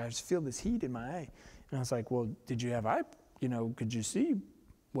 She's like, "I just feel this heat in my eye." And I was like, "Well, did you have eye, could you see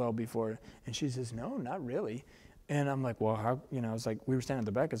well before?" And she says, "No, not really." And I'm like, "Well, how?" I was like, we were standing at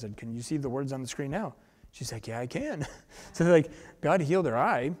the back. I said, "Can you see the words on the screen now?" She's like, "Yeah, I can." So like, God healed her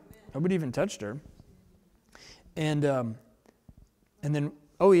eye. Nobody even touched her. And then,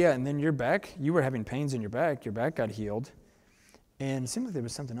 oh yeah, and then your back, you were having pains in your back got healed. And it seemed like there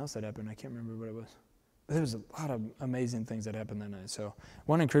was something else that happened. I can't remember what it was. But there was a lot of amazing things that happened that night. So I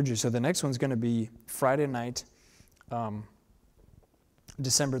want to encourage you. So the next one's going to be Friday night,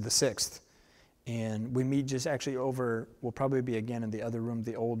 December the 6th. And we meet just actually we'll probably be again in the other room,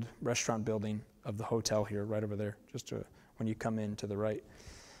 the old restaurant building of the hotel here, right over there, just when you come in to the right.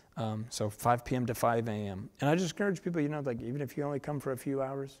 So 5 p.m. to 5 a.m. And I just encourage people, like even if you only come for a few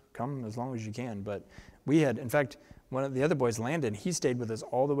hours, come as long as you can. But in fact, one of the other boys, Landon, he stayed with us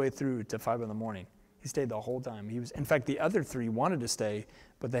all the way through to 5 in the morning. He stayed the whole time. In fact, the other 3 wanted to stay,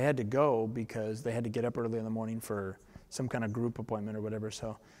 but they had to go because they had to get up early in the morning for some kind of group appointment or whatever,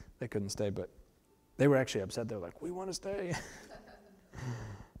 so they couldn't stay. But they were actually upset. They were like, "We want to stay."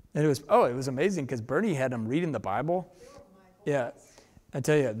 And it was amazing because Bernie had them reading the Bible. Yeah, I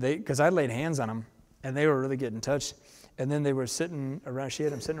tell you, because I laid hands on them, and they were really getting touched. And then they were sitting around. She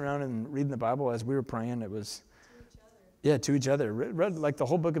had them sitting around and reading the Bible as we were praying. It was to each other. Read like the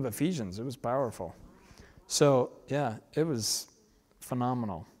whole book of Ephesians. It was powerful. So yeah, it was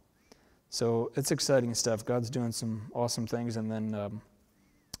phenomenal. So it's exciting stuff. God's doing some awesome things. And then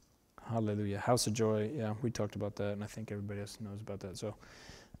hallelujah, House of Joy. Yeah, we talked about that, and I think everybody else knows about that. So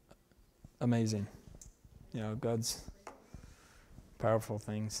amazing. God's powerful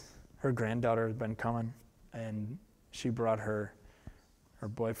things. Her granddaughter has been coming, and she brought her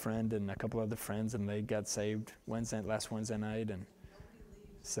boyfriend and a couple other friends, and they got saved last Wednesday night. And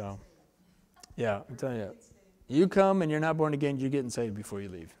so, yeah, I'm telling you, You come and you're not born again, you're getting saved before you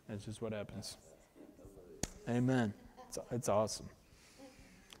leave. That's just what happens. Amen. It's awesome.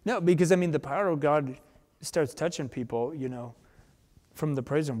 No, because, I mean, the power of God starts touching people, you know, from the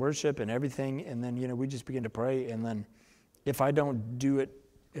praise and worship and everything. And then, you know, we just begin to pray. And then if I don't do it,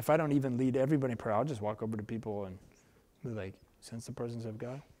 if I don't even lead everybody in prayer, I'll just walk over to people and be like, sense the presence of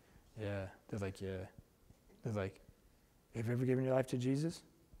God? Yeah. They're like, yeah. They're like, have you ever given your life to Jesus?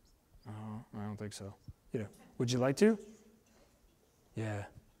 Oh, I don't think so. You know, would you like to? Yeah.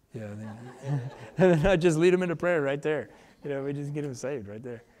 Yeah. And then I just lead them into prayer right there. You know, we just get them saved right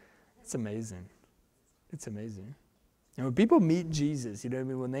there. It's amazing. It's amazing. And when people meet Jesus, you know what I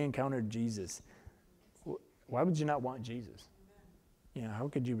mean, when they encounter Jesus, why would you not want Jesus? You know, how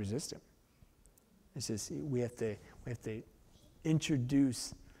could you resist him? It's just we have to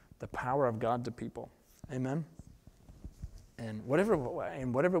introduce the power of God to people. Amen. And whatever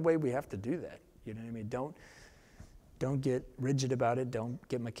way we have to do that. You know what I mean? Don't get rigid about it. Don't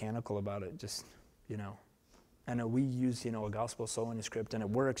get mechanical about it. Just, you know. I know we use, you know, a gospel soul winning script, and it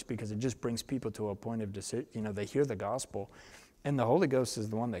works because it just brings people to a point of decision. You know, they hear the gospel, and the Holy Ghost is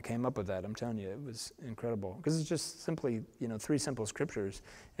the one that came up with that. I'm telling you, it was incredible because it's just simply, you know, 3 simple scriptures,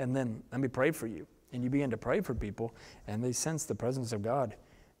 and then let me pray for you, and you begin to pray for people, and they sense the presence of God,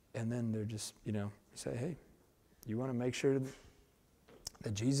 and then they're just, you know, say, hey, you want to make sure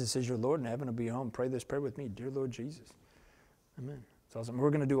that Jesus is your Lord and heaven will be your home. Pray this prayer with me, dear Lord Jesus. Amen. It's awesome. We're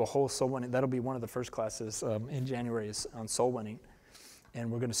going to do a whole soul winning. That'll be one of the first classes in January is on soul winning. And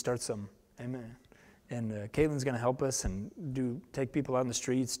we're going to start some. Amen. And Caitlin's going to help us and take people out in the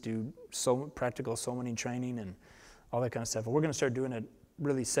streets, do practical soul winning training and all that kind of stuff. And we're going to start doing it,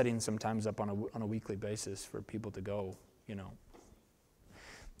 really setting some times up on a weekly basis for people to go, you know.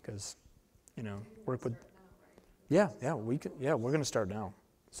 Because, you know, work with. Yeah, we're going to start now.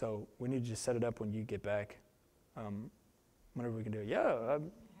 So we need to just set it up when you get back. Whenever we can do it. Yeah,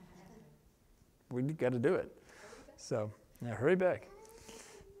 we got to do it. So, yeah, hurry back.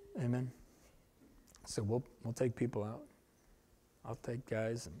 Amen. So we'll take people out. I'll take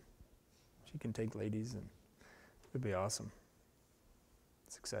guys, and she can take ladies, and it'll be awesome.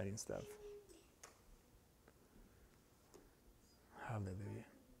 It's exciting stuff. Hallelujah.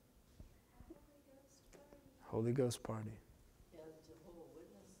 Holy Ghost party.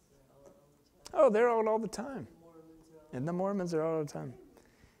 Oh, they're out all the time. And the Mormons are all the time.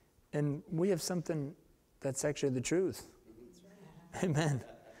 And we have something that's actually the truth. Amen.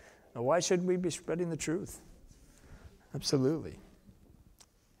 Now, why should we be spreading the truth? Absolutely.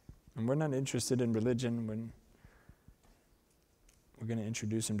 And we're not interested in religion when we're going to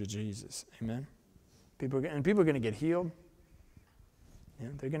introduce them to Jesus. Amen. People are going to get healed. Yeah,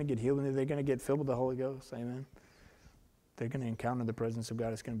 they're going to get healed, and they're going to get filled with the Holy Ghost. Amen. They're going to encounter the presence of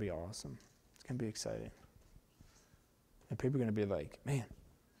God. It's going to be awesome. It's going to be exciting. And people are going to be like, man,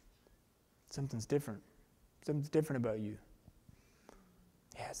 something's different. Something's different about you.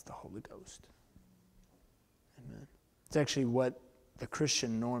 Yeah, it's the Holy Ghost. Amen. It's actually what the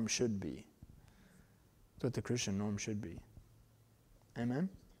Christian norm should be. It's what the Christian norm should be. Amen.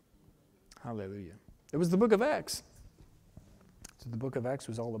 Hallelujah. It was the book of Acts. That's what the book of Acts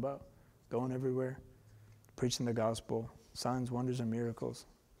was all about. Going everywhere, preaching the gospel, signs, wonders, and miracles.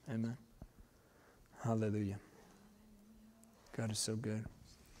 Amen. Hallelujah. God is so good.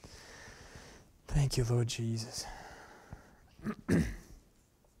 Thank you, Lord Jesus.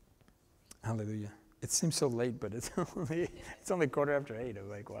 Hallelujah. It seems so late, but it's only 8:15. I'm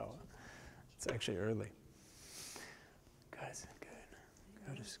like, wow, it's actually early. God is good.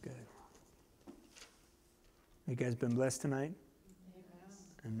 God is good. You guys been blessed tonight?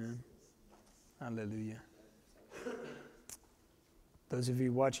 Amen. Hallelujah. Those of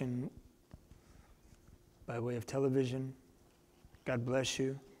you watching by way of television, God bless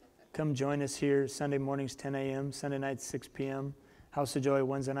you. Come join us here Sunday mornings 10 a.m., Sunday nights 6 p.m., House of Joy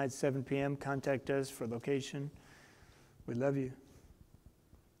Wednesday nights 7 p.m. Contact us for location. We love you.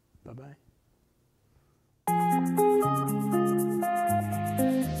 Bye-bye.